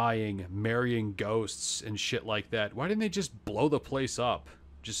 dying, marrying ghosts, and shit like that, why didn't they just blow the place up?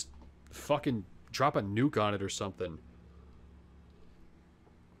 Just fucking drop a nuke on it or something.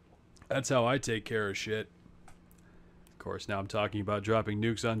 That's how I take care of shit. Of course, now I'm talking about dropping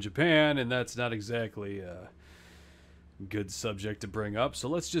nukes on Japan, and that's not exactly a good subject to bring up, so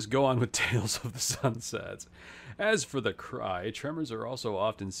let's just go on with Tales of the Sunset. As for the cry, tremors are also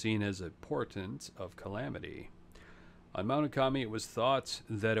often seen as a portent of calamity. On Mount Akami, it was thought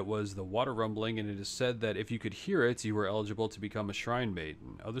that it was the water rumbling, and it is said that if you could hear it, you were eligible to become a shrine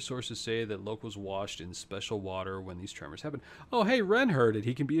maiden. Other sources say that locals washed in special water when these tremors happened. Oh, hey, Ren heard it.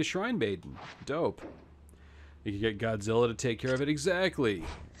 He can be a shrine maiden. Dope. You can get Godzilla to take care of it. Exactly.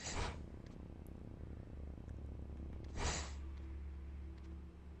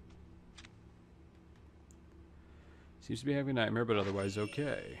 Seems to be having a nightmare, but otherwise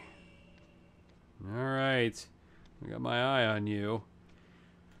okay. Alright. I got my eye on you.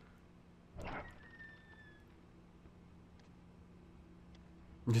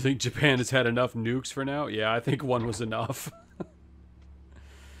 You think Japan has had enough nukes for now? Yeah, I think one was enough.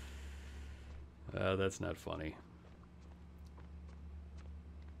 That's not funny.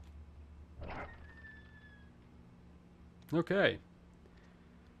 Okay.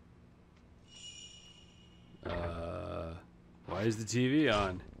 Why is the TV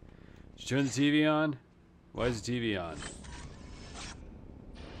on? Did you turn the TV on? Why is the TV on?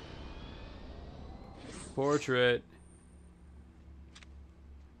 Portrait.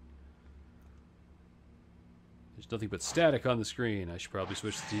 nothing but static on the screen. I should probably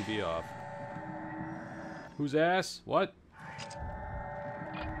switch the TV off. Whose ass? What?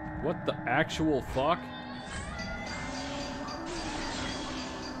 What the actual fuck?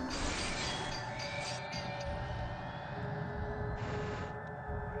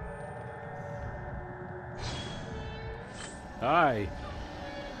 Hi.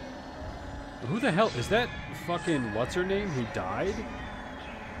 Who the hell is that? Fucking what's her name who died?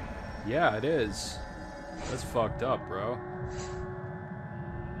 Yeah, it is. That's fucked up, bro.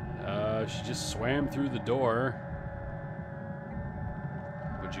 She just swam through the door.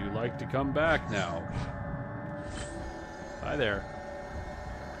 Would you like to come back now? Hi there.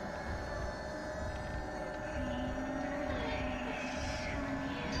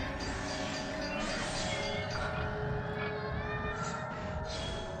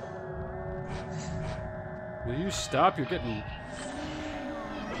 Will you stop? You're getting...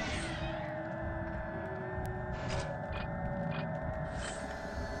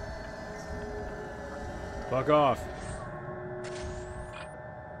 Fuck off.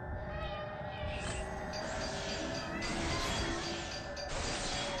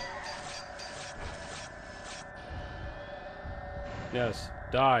 Yes,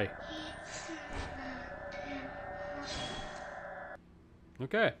 die.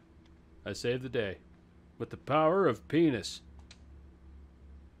 Okay. I saved the day. With the power of penis.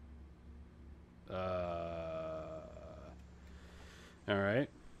 Alright.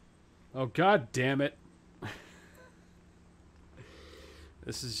 Oh, god damn it.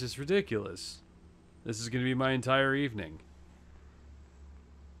 This is just ridiculous. This is going to be my entire evening.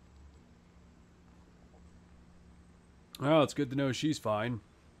 Well, it's good to know she's fine.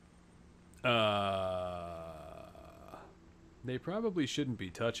 They probably shouldn't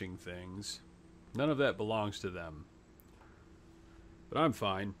be touching things. None of that belongs to them. But I'm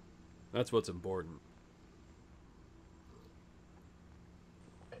fine. That's what's important.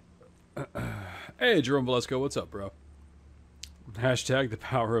 Hey, Jerome Velasco, what's up, bro? Hashtag the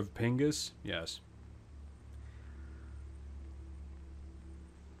power of Pingus? Yes.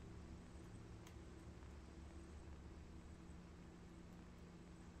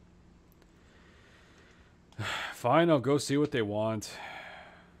 Fine, I'll go see what they want.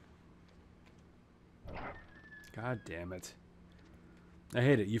 God damn it. I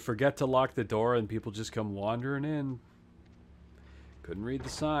hate it. You forget to lock the door and people just come wandering in. Couldn't read the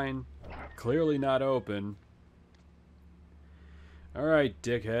sign. Clearly not open. Alright,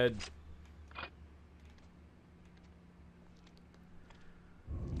 dickhead.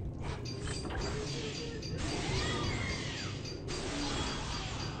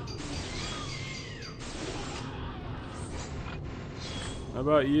 How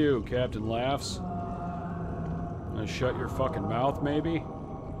about you, Captain Laughs? Gonna shut your fucking mouth, maybe?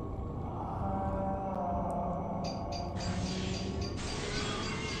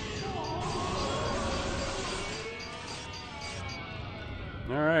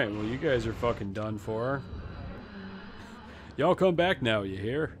 Alright, well you guys are fucking done for. Y'all come back now, you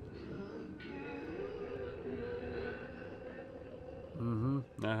hear? Mm-hmm,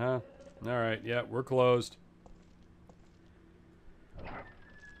 uh-huh. Alright, yeah, we're closed.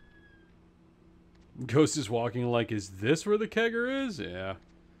 Ghost is walking like, is this where the kegger is? Yeah.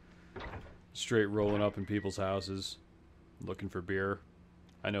 Straight rolling up in people's houses. Looking for beer.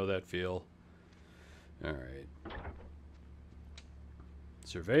 I know that feel. Alright.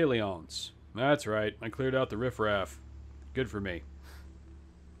 Surveillance. That's right. I cleared out the riffraff. Good for me.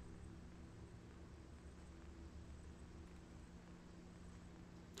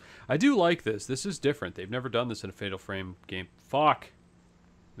 I do like this. This is different. They've never done this in a Fatal Frame game. Fuck!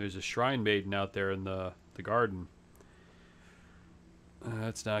 There's a shrine maiden out there in the garden.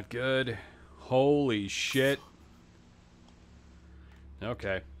 That's not good. Holy shit.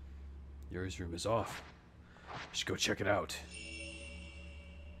 Okay. Yuri's room is off. I should go check it out.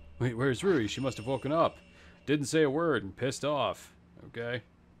 Wait, where's Rui? She must have woken up. Didn't say a word and pissed off. Okay.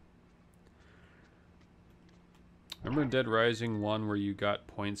 Remember in Dead Rising 1 where you got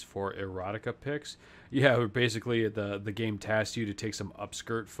points for erotica pics? Yeah, where basically the game tasked you to take some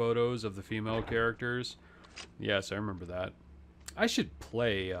upskirt photos of the female characters. Yes, I remember that. I should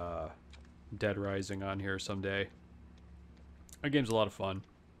play Dead Rising on here someday. That game's a lot of fun.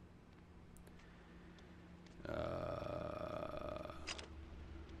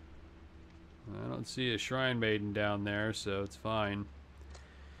 I don't see a shrine maiden down there, so it's fine.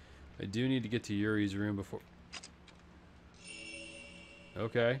 I do need to get to Yuri's room before...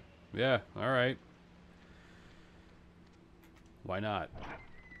 Okay. Yeah, alright. Why not?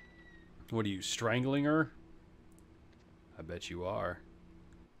 What are you, strangling her? I bet you are.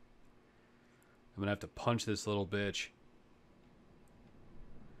 I'm gonna have to punch this little bitch.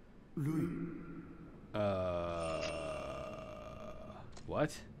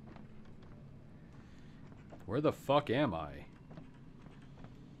 What? Where the fuck am I?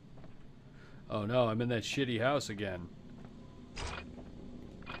 Oh no, I'm in that shitty house again.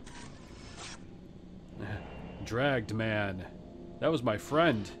 Dragged man. That was my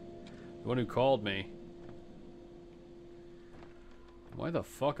friend. The one who called me. Why the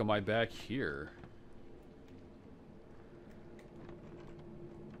fuck am I back here?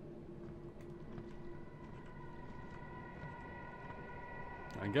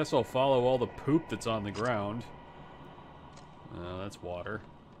 I guess I'll follow all the poop that's on the ground. That's water.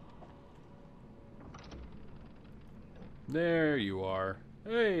 There you are.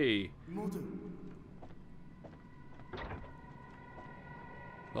 Hey!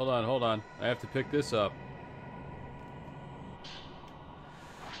 Hold on, hold on. I have to pick this up.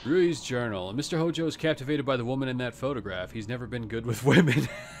 Rui's journal. Mr. Hojo is captivated by the woman in that photograph. He's never been good with women.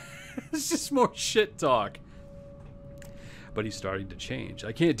 It's just more shit talk. But he's starting to change.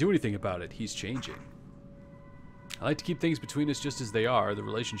 I can't do anything about it. He's changing. I like to keep things between us just as they are. The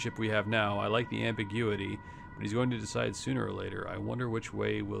relationship we have now. I like the ambiguity. But he's going to decide sooner or later. I wonder which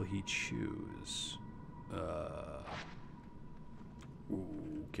way will he choose.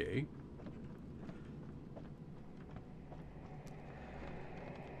 Okay.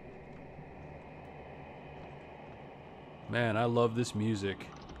 Man, I love this music.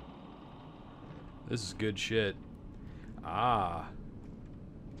 This is good shit. Ah.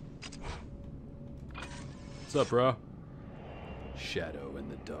 What's up, bro? Shadow in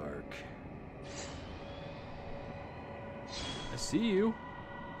the dark. I see you.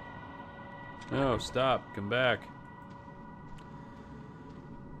 No, stop. Come back.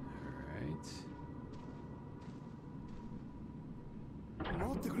 Alright.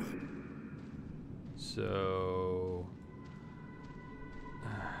 So...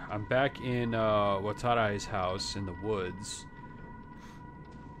 I'm back in Watarai's house in the woods.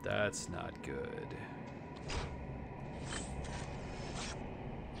 That's not good.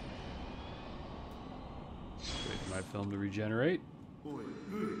 Wait for my film to regenerate.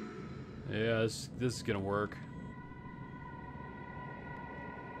 Yeah, this is gonna work.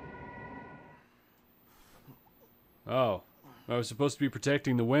 Oh, I was supposed to be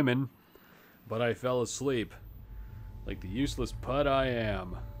protecting the women, but I fell asleep. Like the useless pud I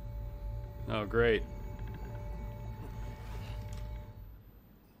am. Oh, great.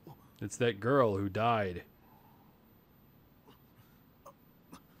 It's that girl who died.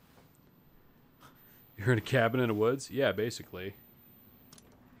 You're in a cabin in the woods? Yeah, basically.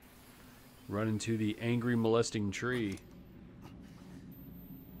 Run into the angry molesting tree.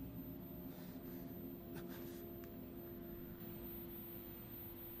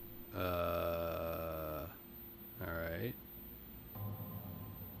 Alright.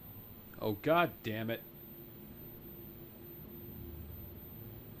 Oh, god damn it.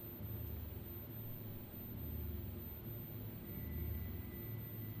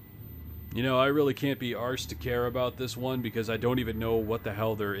 You know, I really can't be arsed to care about this one because I don't even know what the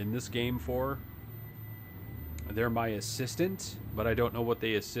hell they're in this game for. They're my assistant, but I don't know what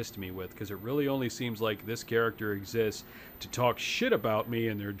they assist me with because it really only seems like this character exists to talk shit about me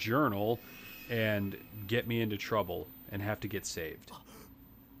in their journal and get me into trouble and have to get saved.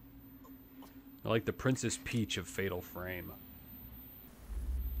 I like the Princess Peach of Fatal Frame.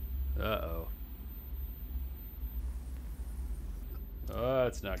 Uh-oh. Oh,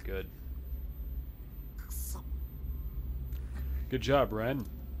 that's not good. Good job, Ren.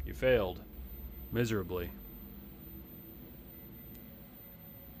 You failed. Miserably.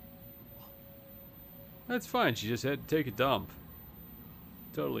 That's fine. She just had to take a dump.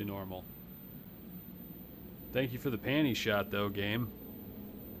 Totally normal. Thank you for the panty shot, though, game.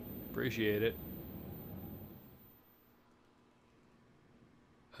 Appreciate it.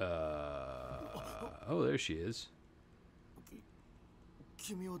 Oh, there she is.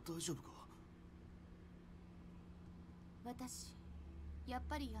 君は大丈夫か? 私やっ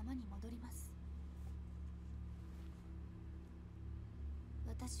ぱり山に戻ります。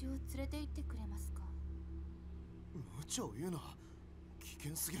私を連れて行ってくれますか? 無茶を言うな。危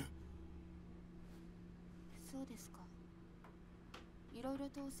険すぎる。そうですか。いろいろ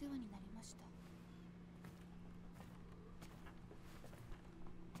とお世話になりました。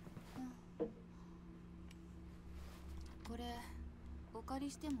これお借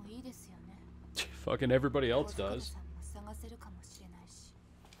りしてもいいですよね。 Fucking everybody else does. 探せるかもしれないし。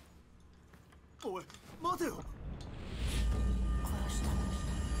おい、待てよ。殺したのに。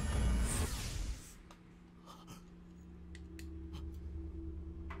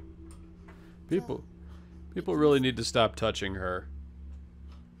People really need to stop touching her.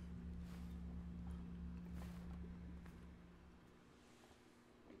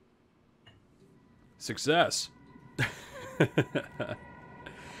 Success.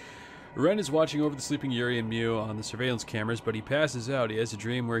 Ren is watching over the sleeping Yuri and Miu on the surveillance cameras, but he passes out. He has a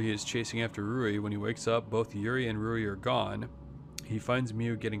dream where he is chasing after Rui. When he wakes up, both Yuri and Rui are gone. He finds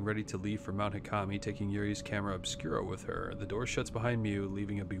Miu getting ready to leave for Mount Hikami, taking Yuri's camera obscura with her. The door shuts behind Miu,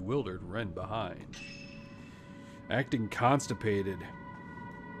 leaving a bewildered Ren behind. Acting constipated,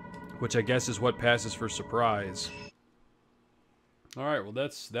 which I guess is what passes for surprise. Alright, well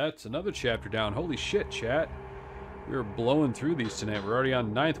that's another chapter down. Holy shit, chat. We were blowing through these tonight. We're already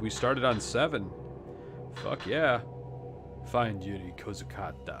on 9th. We started on 7. Fuck yeah. Find Yuri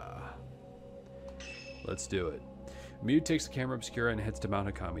Kozukata. Let's do it. Miu takes the camera obscura and heads to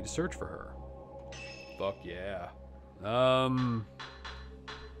Mount Hikami to search for her. Fuck yeah.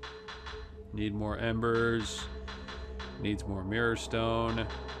 Need more embers. Needs more mirror stone.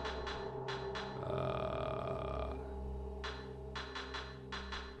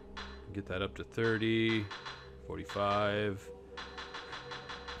 Get that up to 30. 45.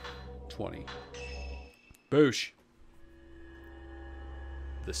 20. Boosh.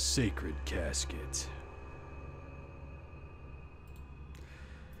 The sacred casket.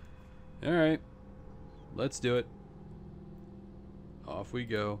 Alright. Let's do it. Off we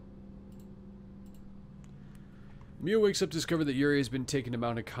go. Miu wakes up to discover that Yuri has been taken to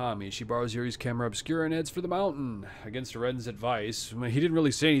Mount Hikami. She borrows Yuri's camera obscura and heads for the mountain. Against Ren's advice, he didn't really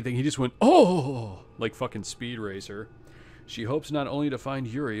say anything, he just went, oh! Like fucking Speed Racer. She hopes not only to find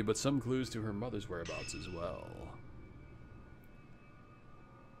Yuri, but some clues to her mother's whereabouts as well.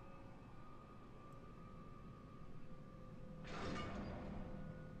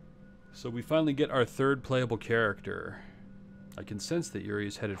 So we finally get our third playable character. I can sense that Yuri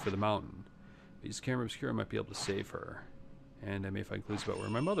is headed for the mountain. Use camera obscura might be able to save her. And I may find clues about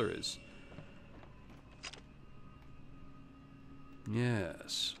where my mother is.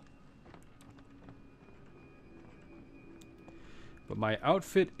 Yes. But my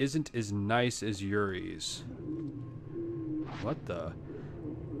outfit isn't as nice as Yuri's. What the?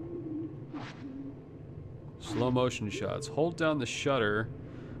 Slow motion shots. Hold down the shutter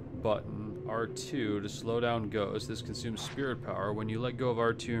button R2 to slow down ghosts. This consumes spirit power. When you let go of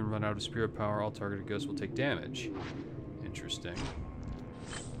R2 and run out of spirit power, all targeted ghosts will take damage. Interesting.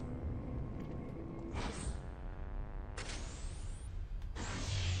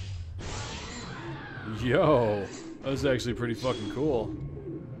 Yo, that was actually pretty fucking cool.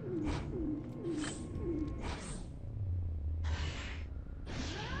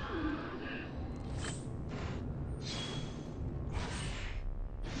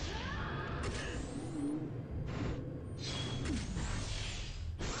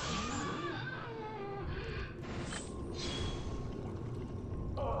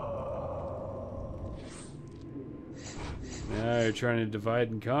 You're trying to divide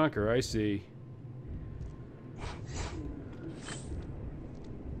and conquer, I see.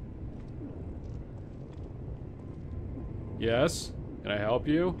 Yes? Can I help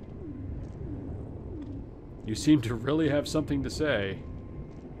you? You seem to really have something to say.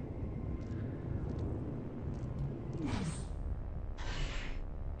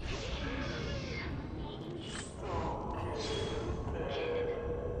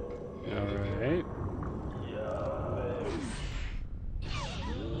 Alright.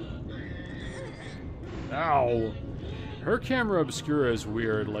 Ow! Her camera obscura is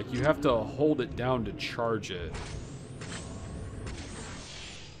weird, like you have to hold it down to charge it.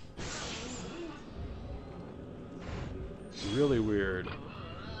 Really weird.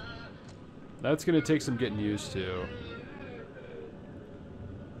 That's gonna take some getting used to.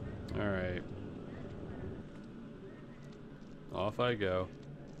 Alright. Off I go.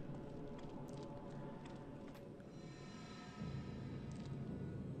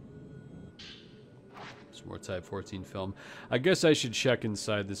 Some more Type 14 film. I guess I should check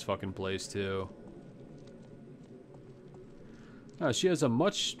inside this fucking place too. Oh, she has a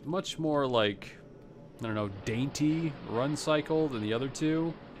much more like, I don't know, dainty run cycle than the other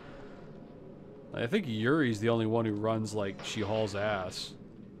two. I think Yuri's the only one who runs like she hauls ass.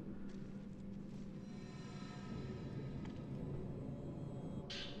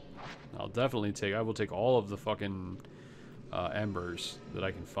 I will take all of the fucking embers that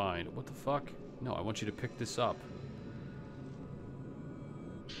I can find. What the fuck? No, I want you to pick this up.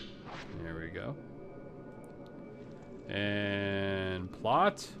 There we go. And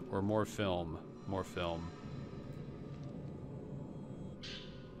plot or more film? More film.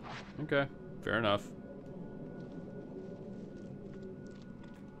 Okay, fair enough.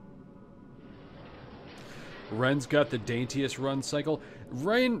 Ren's got the daintiest run cycle.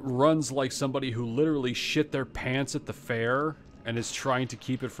 Ren runs like somebody who literally shit their pants at the fair and is trying to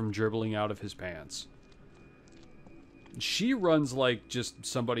keep it from dribbling out of his pants. She runs like just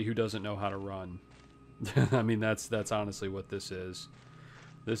somebody who doesn't know how to run. I mean, that's honestly what this is.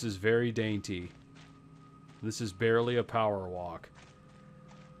 This is very dainty. This is barely a power walk.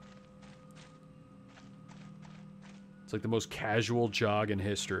 It's like the most casual jog in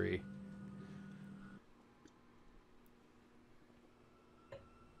history.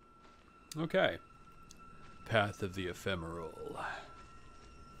 Okay. Path of the Ephemeral.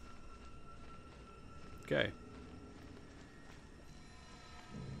 Okay.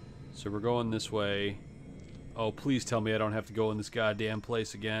 So we're going this way. Oh, please tell me I don't have to go in this goddamn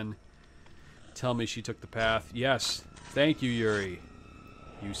place again. Tell me she took the path. Yes. Thank you, Yuri.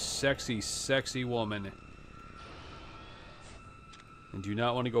 You sexy, sexy woman. And do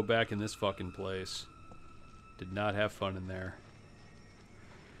not want to go back in this fucking place. Did not have fun in there.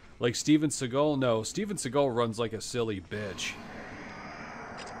 Like Steven Seagal? No, Steven Seagal runs like a silly bitch.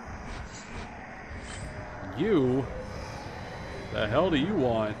 You? The hell do you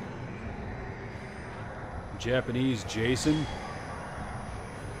want? Japanese Jason?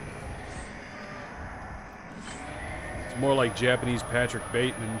 It's more like Japanese Patrick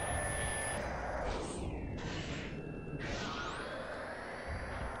Bateman.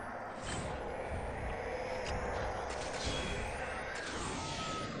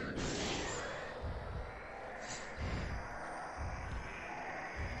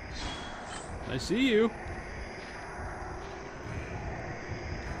 I see you.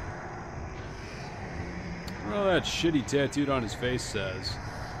 Well, that shitty tattooed on his face says.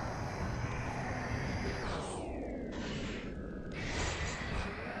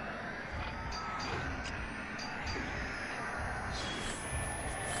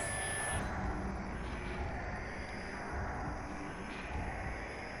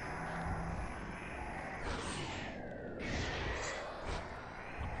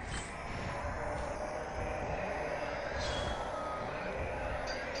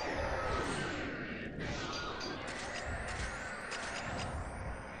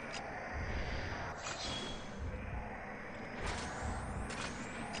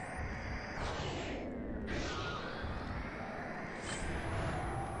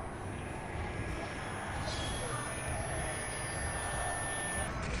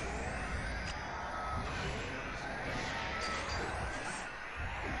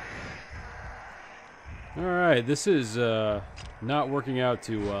 Alright, this is not working out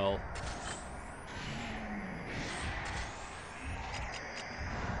too well.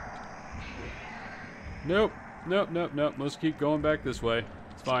 Nope, nope, nope, nope. Let's keep going back this way.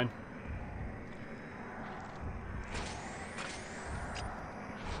 It's fine.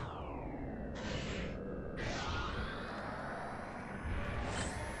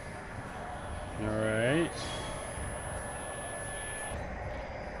 Alright.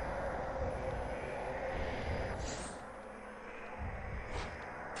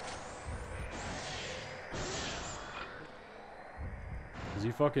 Is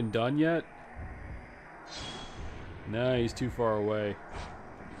he fucking done yet? Nah, he's too far away.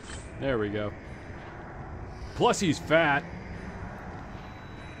 There we go. Plus he's fat.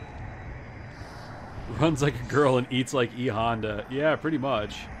 Runs like a girl and eats like E Honda. Yeah, pretty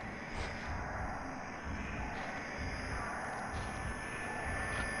much.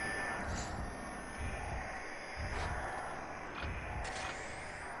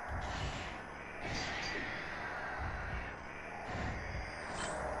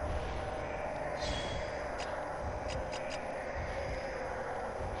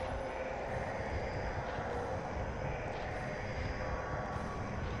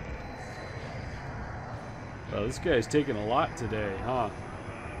 Well, this guy's taking a lot today, huh?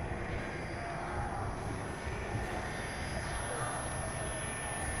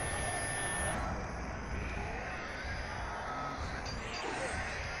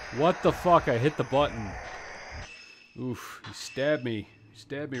 What the fuck? I hit the button. Oof, he stabbed me. He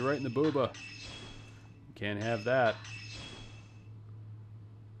stabbed me right in the booba. Can't have that.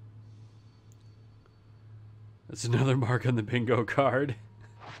 That's another mark on the bingo card.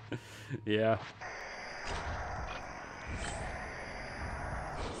 Yeah.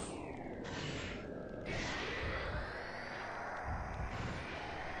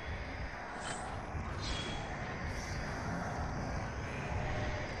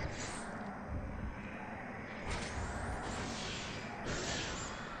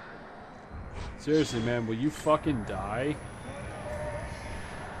 Seriously, man, will you fucking die?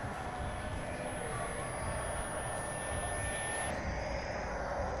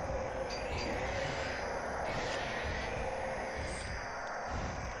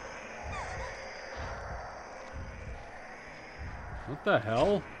 What the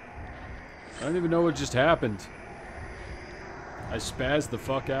hell? I don't even know what just happened. I spazzed the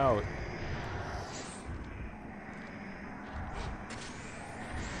fuck out.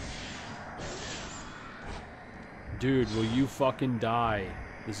 Dude, will you fucking die?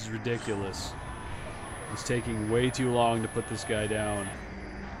 This is ridiculous. It's taking way too long to put this guy down.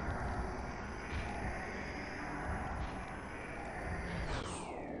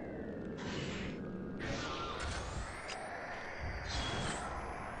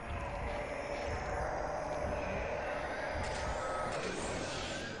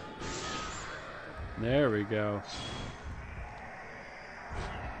 There we go.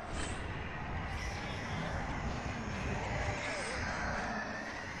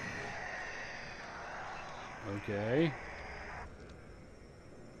 Okay.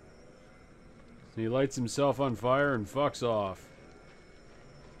 So he lights himself on fire and fucks off.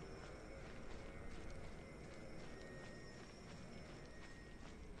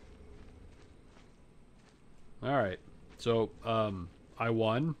 Alright. So, I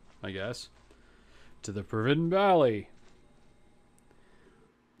won, I guess. To the Forbidden Valley.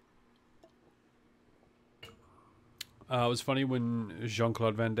 It was funny when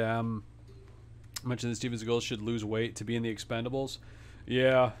Jean-Claude Van Damme mentioned that Steven Seagal should lose weight to be in the Expendables.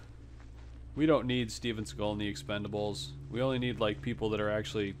 Yeah. We don't need Steven Seagal in the Expendables. We only need, like, people that are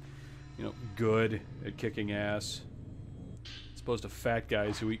actually, you know, good at kicking ass. As opposed to fat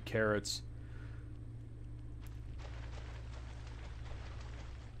guys who eat carrots.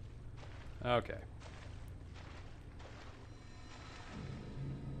 Okay.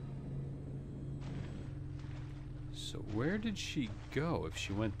 So where did she go if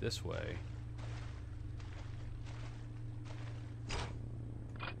she went this way?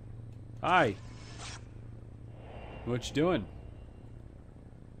 Hi. What you doing?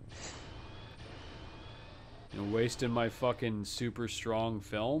 You wasting my fucking super strong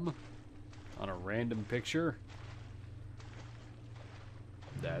film on a random picture?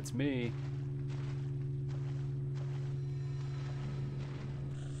 That's me.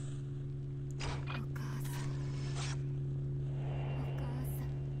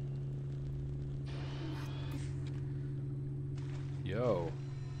 Yo.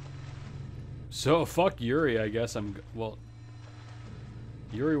 So, fuck Yuri, I guess well,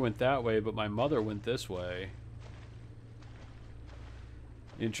 Yuri went that way, but my mother went this way.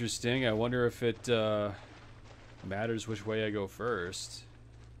 Interesting. I wonder if it, matters which way I go first.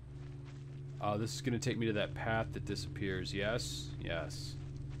 This is going to take me to that path that disappears. Yes? Yes.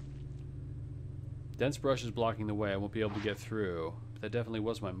 Dense brush is blocking the way. I won't be able to get through. But that definitely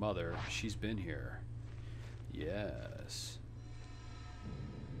was my mother. She's been here. Yes.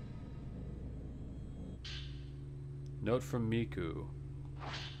 Note from Miku.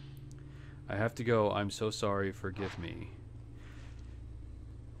 I have to go. I'm so sorry. Forgive me.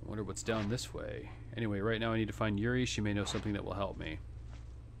 I wonder what's down this way. Anyway, right now I need to find Yuri. She may know something that will help me.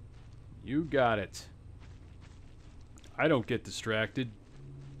 You got it. I don't get distracted.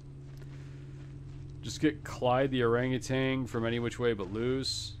 Just get Clyde the orangutan from any which way but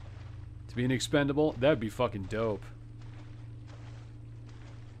loose. To be an expendable? That'd be fucking dope.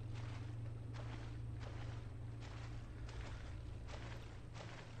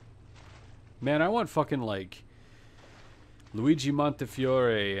 Man, I want fucking, like, Luigi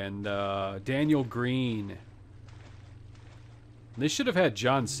Montefiore and Daniel Green. They should have had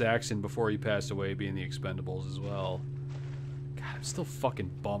John Saxon before he passed away being the Expendables as well. God, I'm still fucking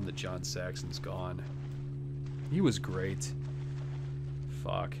bummed that John Saxon's gone. He was great.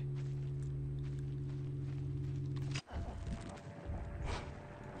 Fuck.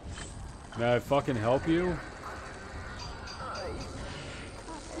 May I fucking help you?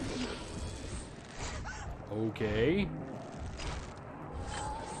 Okay.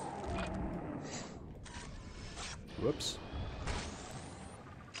 Whoops.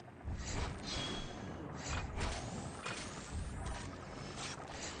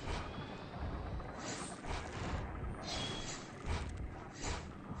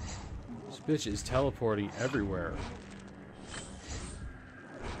 This bitch is teleporting everywhere.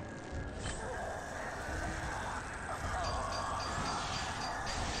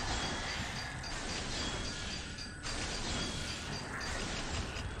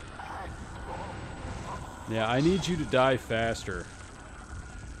 Yeah, I need you to die faster.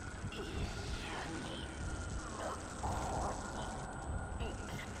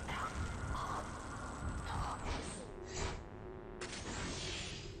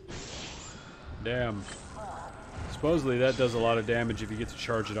 Damn. Supposedly that does a lot of damage if you get to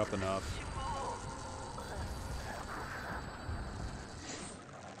charge it up enough.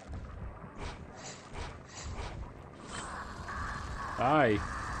 Hi.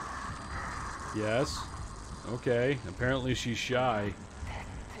 Yes. Okay. Apparently she's shy.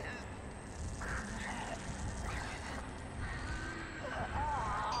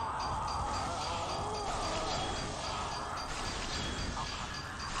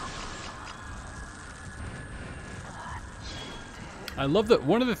 I love that.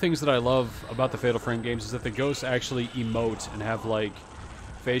 One of the things that I love about the Fatal Frame games is that the ghosts actually emote and have, like,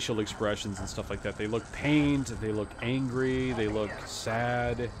 facial expressions and stuff like that. They look pained, they look angry, they look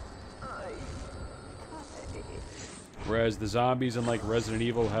sad. Whereas the zombies in, like, Resident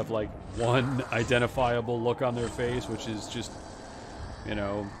Evil have, like, one identifiable look on their face, which is just, you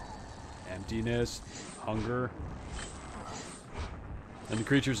know, emptiness, hunger. And the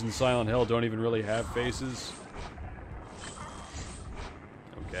creatures in Silent Hill don't even really have faces.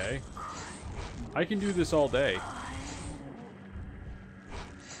 Okay. I can do this all day.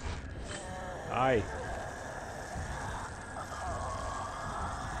 Hi.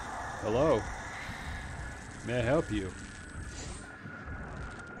 Hello. May I help you?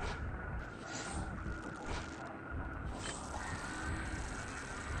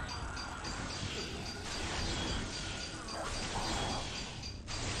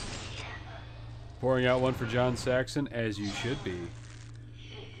 Pouring out one for John Saxon, as you should be.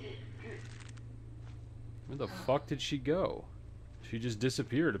 Where the fuck did she go? She just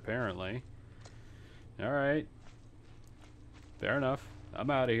disappeared, apparently. Alright. Fair enough. I'm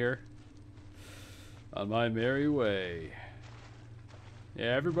out of here. On my merry way.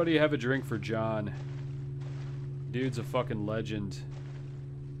 Yeah, everybody have a drink for John. Dude's a fucking legend.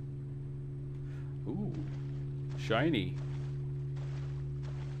 Ooh. Shiny.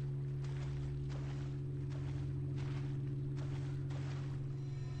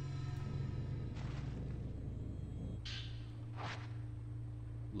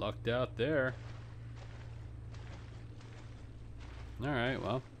 Lucked out there. Alright,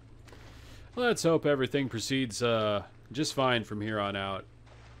 well. Let's hope everything proceeds just fine from here on out.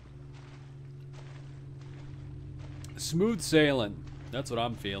 Smooth sailing. That's what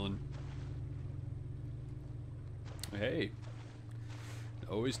I'm feeling. Hey.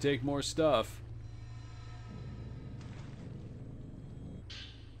 Always take more stuff.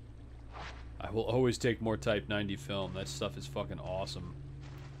 I will always take more Type 90 film. That stuff is fucking awesome.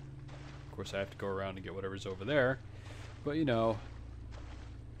 Of course, I have to go around and get whatever's over there. But, you know.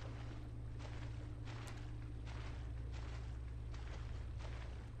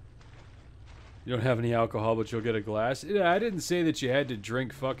 You don't have any alcohol, but you'll get a glass? Yeah, I didn't say that you had to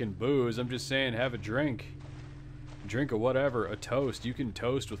drink fucking booze. I'm just saying have a drink. Drink a whatever. A toast. You can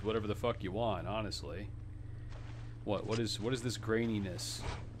toast with whatever the fuck you want, honestly. What is this graininess?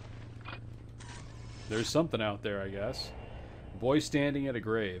 There's something out there, I guess. Boy standing at a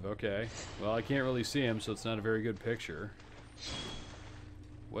grave. Okay. Well, I can't really see him, so it's not a very good picture.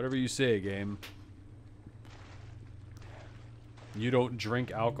 Whatever you say, game. You don't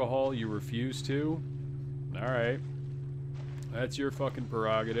drink alcohol? You refuse to? Alright. That's your fucking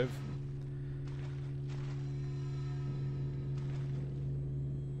prerogative.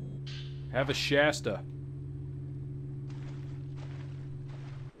 Have a Shasta.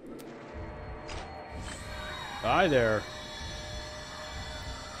 Hi there.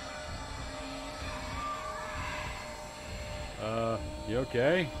 You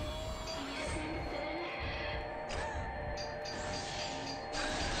okay?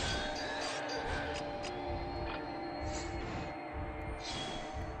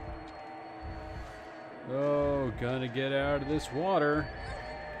 Oh, gonna get out of this water.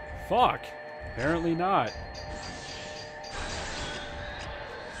 Fuck. Apparently not.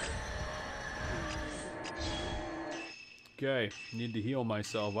 Okay, need to heal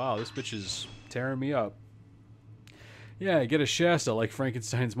myself. Wow, this bitch is tearing me up. Yeah, get a Shasta like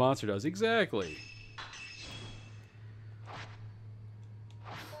Frankenstein's monster does. Exactly.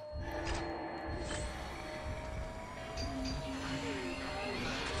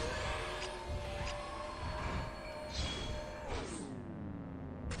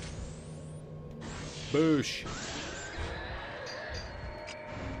 Boosh.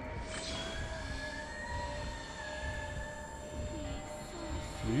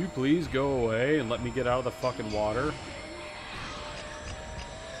 Will you please go away and let me get out of the fucking water?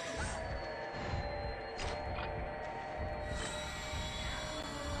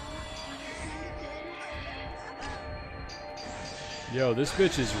 Yo, this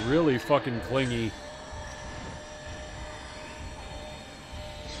bitch is really fucking clingy.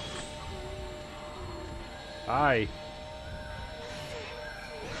 Hi.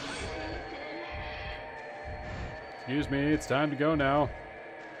 Excuse me, it's time to go now.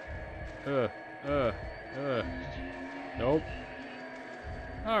 Nope.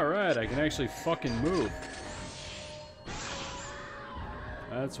 Alright, I can actually fucking move.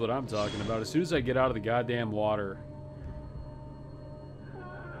 That's what I'm talking about. As soon as I get out of the goddamn water.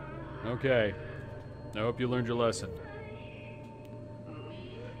 Okay. I hope you learned your lesson.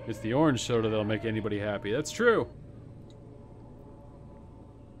 It's the orange soda that'll make anybody happy. That's true.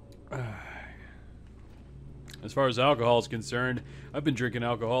 As far as alcohol is concerned, I've been drinking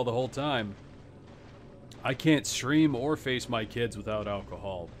alcohol the whole time. I can't stream or face my kids without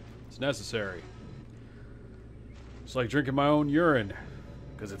alcohol. It's necessary. It's like drinking my own urine.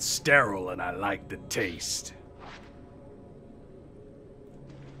 Because it's sterile and I like the taste.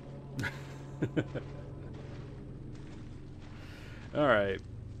 Alright.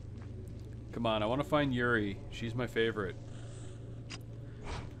 Come on, I want to find Yuri. She's my favorite.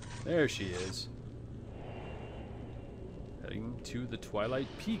 There she is. Heading to the Twilight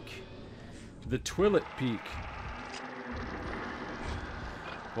Peak. The Twillet Peak.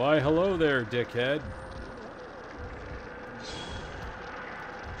 Why, hello there, dickhead.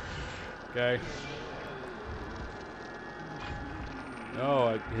 Okay.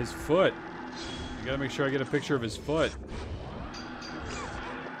 No, his foot. I gotta make sure I get a picture of his foot.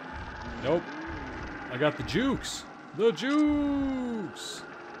 Nope. I got the jukes. The jukes!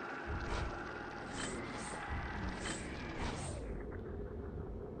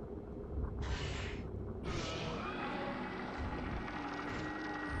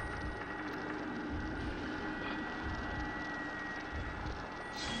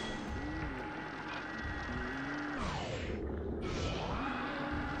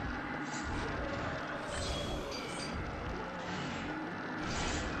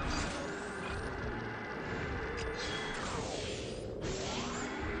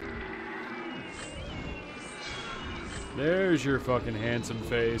 There's your fucking handsome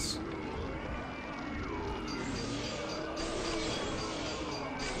face.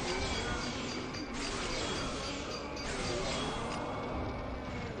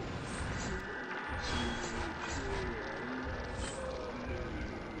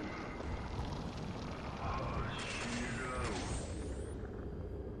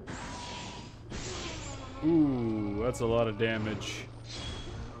 Ooh, that's a lot of damage.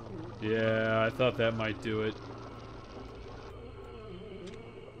 Yeah, I thought that might do it.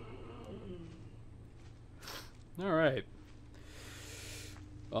 Alright.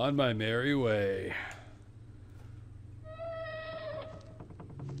 On my merry way.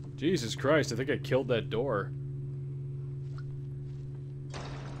 Jesus Christ, I think I killed that door.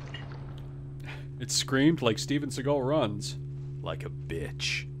 It screamed like Steven Seagal runs. Like a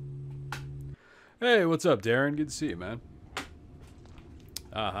bitch. Hey, what's up, Darren? Good to see you, man.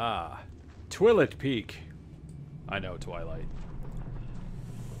 Aha. Twillet Peak. I know, Twilight.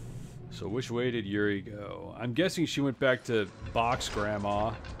 So which way did Yuri go? I'm guessing she went back to Box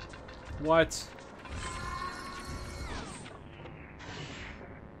Grandma. What?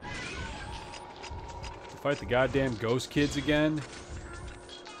 To fight the goddamn ghost kids again?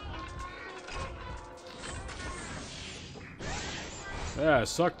 Yeah,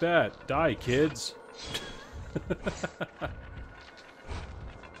 suck that. Die, kids.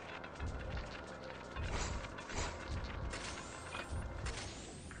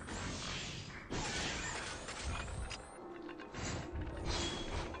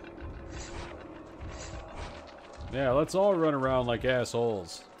 Yeah, let's all run around like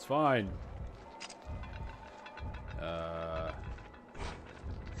assholes. It's fine.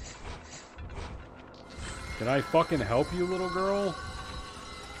 Can I fucking help you, little girl?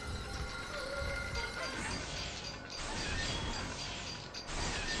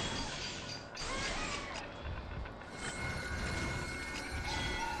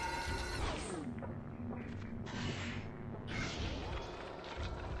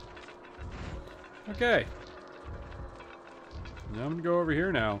 Okay. Now I'm gonna go over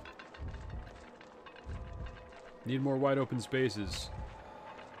here now. Need more wide open spaces.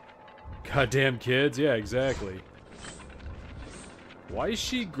 Goddamn kids, yeah, exactly. Why is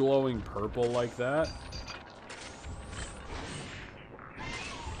she glowing purple like that?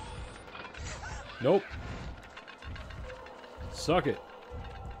 Nope. Suck it.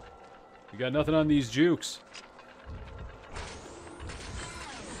 You got nothing on these jukes.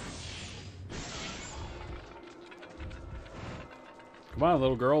 Come on,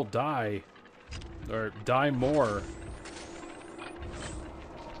 little girl, die. Or die more.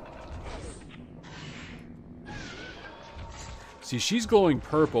 See, she's glowing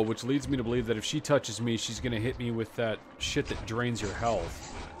purple, which leads me to believe that if she touches me, she's gonna hit me with that shit that drains your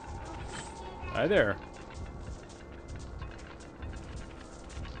health. Hi there.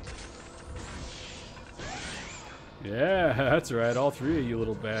 Yeah, that's right. All three of you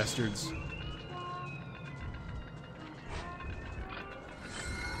little bastards.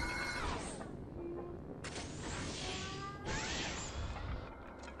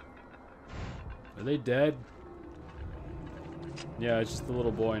 Are they dead? Yeah, it's just the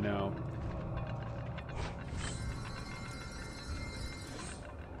little boy now.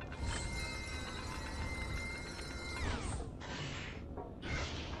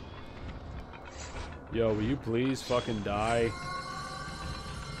 Yo, will you please fucking die?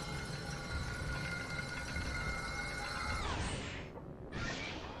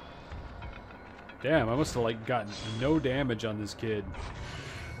 Damn, I must have like gotten no damage on this kid.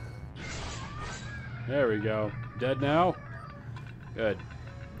 There we go. Dead now? Good.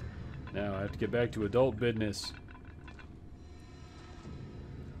 Now I have to get back to adult business.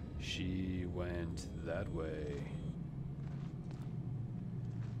 She went that way.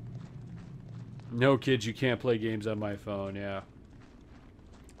 No, kids, you can't play games on my phone, yeah.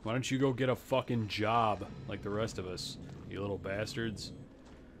 Why don't you go get a fucking job like the rest of us, you little bastards?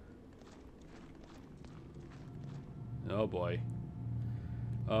 Oh boy.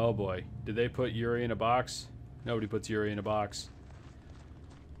 Oh boy. Did they put Yuri in a box? Nobody puts Yuri in a box.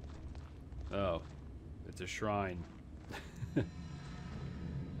 Oh. It's a shrine.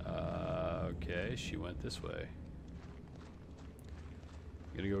 Okay, she went this way.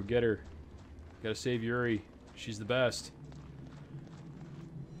 I'm gonna go get her. Gotta save Yuri. She's the best.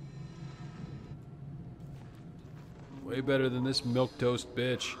 Way better than this milquetoast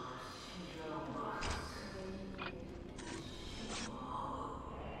bitch.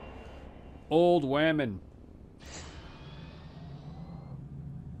 Old whammon.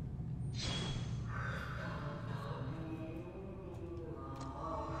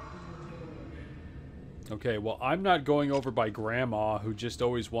 Okay, well, I'm not going over by Grandma, who just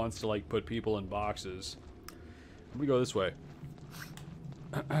always wants to, like, put people in boxes. I'm gonna go this way.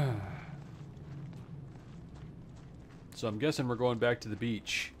 So I'm guessing we're going back to the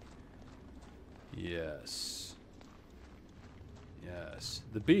beach. Yes. Yes.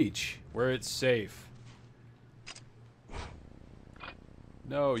 The beach, where it's safe.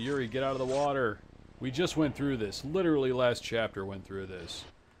 No, Yuri, get out of the water. We just went through this. Literally last chapter went through this.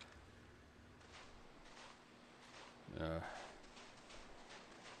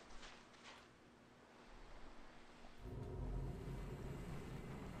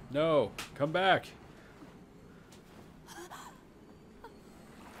 No, come back.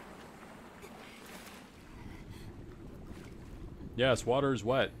 Yes, water is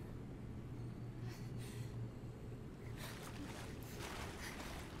wet.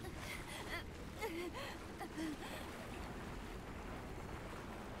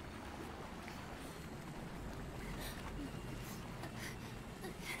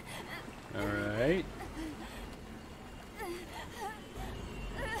 All right.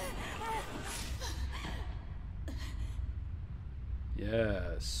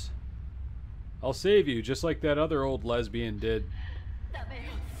 Yes. I'll save you, just like that other old lesbian did.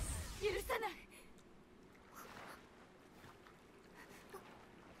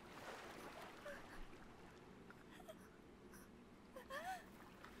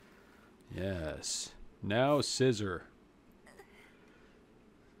 Yes. Now scissor.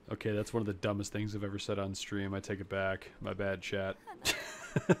 Okay, that's one of the dumbest things I've ever said on stream. I take it back. My bad, chat.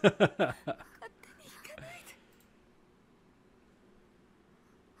 I'm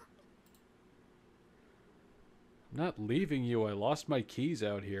not leaving you. I lost my keys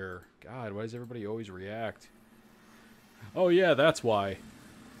out here. God, why does everybody always react? Oh yeah, that's why.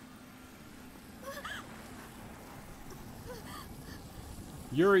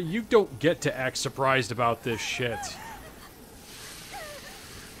 Yuri, you don't get to act surprised about this shit.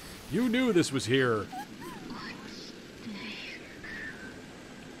 You knew this was here.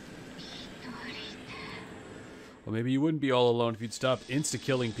 Well, maybe you wouldn't be all alone if you'd stop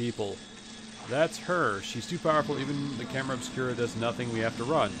insta-killing people. That's her. She's too powerful. Even the camera obscura does nothing. We have to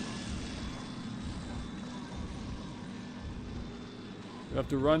run. We have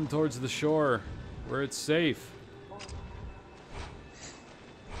to run towards the shore, where it's safe.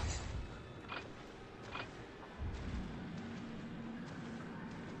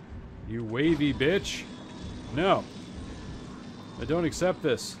 You wavy bitch. No. I don't accept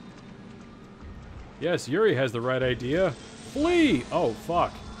this. Yes, Yuri has the right idea. Flee! Oh,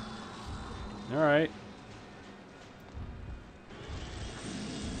 fuck. Alright.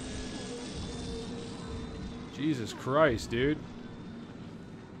 Jesus Christ, dude.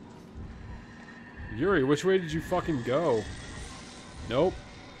 Yuri, which way did you fucking go? Nope.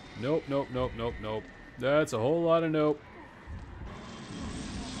 Nope, nope, nope, nope, nope. That's a whole lot of nope.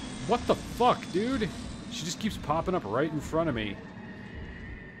 What the fuck, dude? She just keeps popping up right in front of me.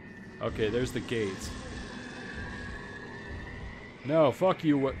 Okay, there's the gate. No, fuck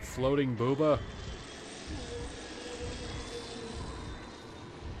you, what floating booba.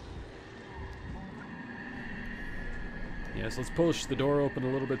 Yes, let's push the door open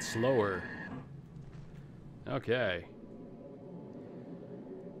a little bit slower. Okay.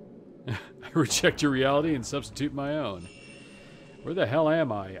 I reject your reality and substitute my own. Where the hell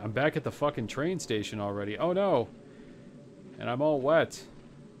am I? I'm back at the fucking train station already. Oh no! And I'm all wet.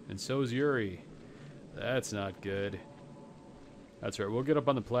 And so's Yuri. That's not good. That's right, we'll get up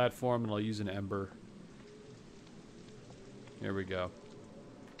on the platform and I'll use an ember. Here we go.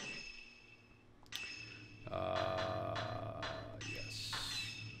 Yes.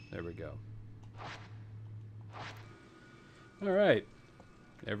 There we go. Alright.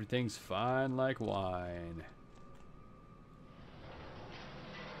 Everything's fine like wine.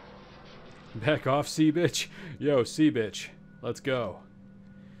 Back off, sea-bitch. Yo, sea-bitch. Let's go.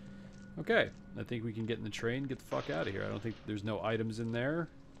 Okay. I think we can get in the train and get the fuck out of here. I don't think there's no items in there.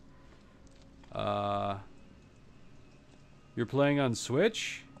 You're playing on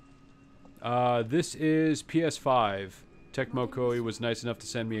Switch? This is PS5. Tecmo Koei was nice enough to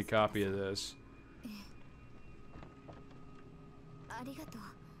send me a copy of this.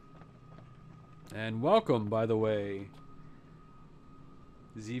 And welcome, by the way.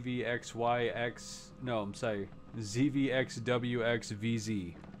 ZVXYX... No, I'm sorry.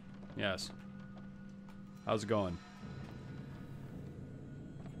 ZVXWXVZ. Yes. How's it going?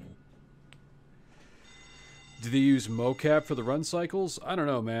 Do they use mocap for the run cycles? I don't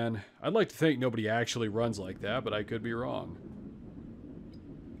know, man. I'd like to think nobody actually runs like that, but I could be wrong.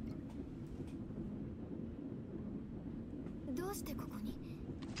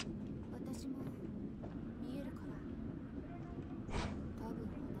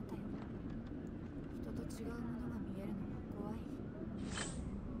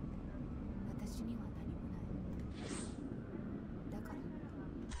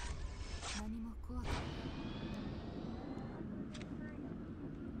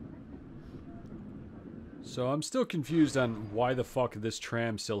 So I'm still confused on why the fuck this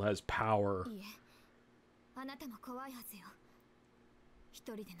tram still has power.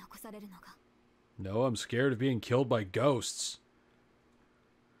 No, I'm scared of being killed by ghosts.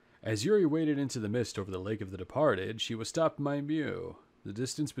 As Yuri waded into the mist over the Lake of the Departed, she was stopped by Mew. The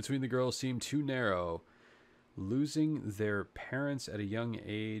distance between the girls seemed too narrow. Losing their parents at a young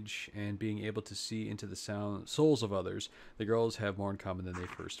age and being able to see into the souls of others, the girls have more in common than they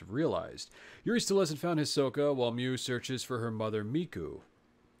first realized. Yuri still hasn't found Hisoka, while Mew searches for her mother, Miku.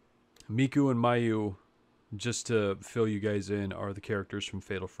 Miku and Mayu, just to fill you guys in, are the characters from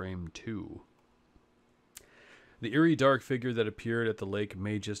Fatal Frame 2. The eerie dark figure that appeared at the lake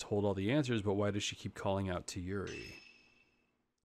may just hold all the answers, but why does she keep calling out to Yuri?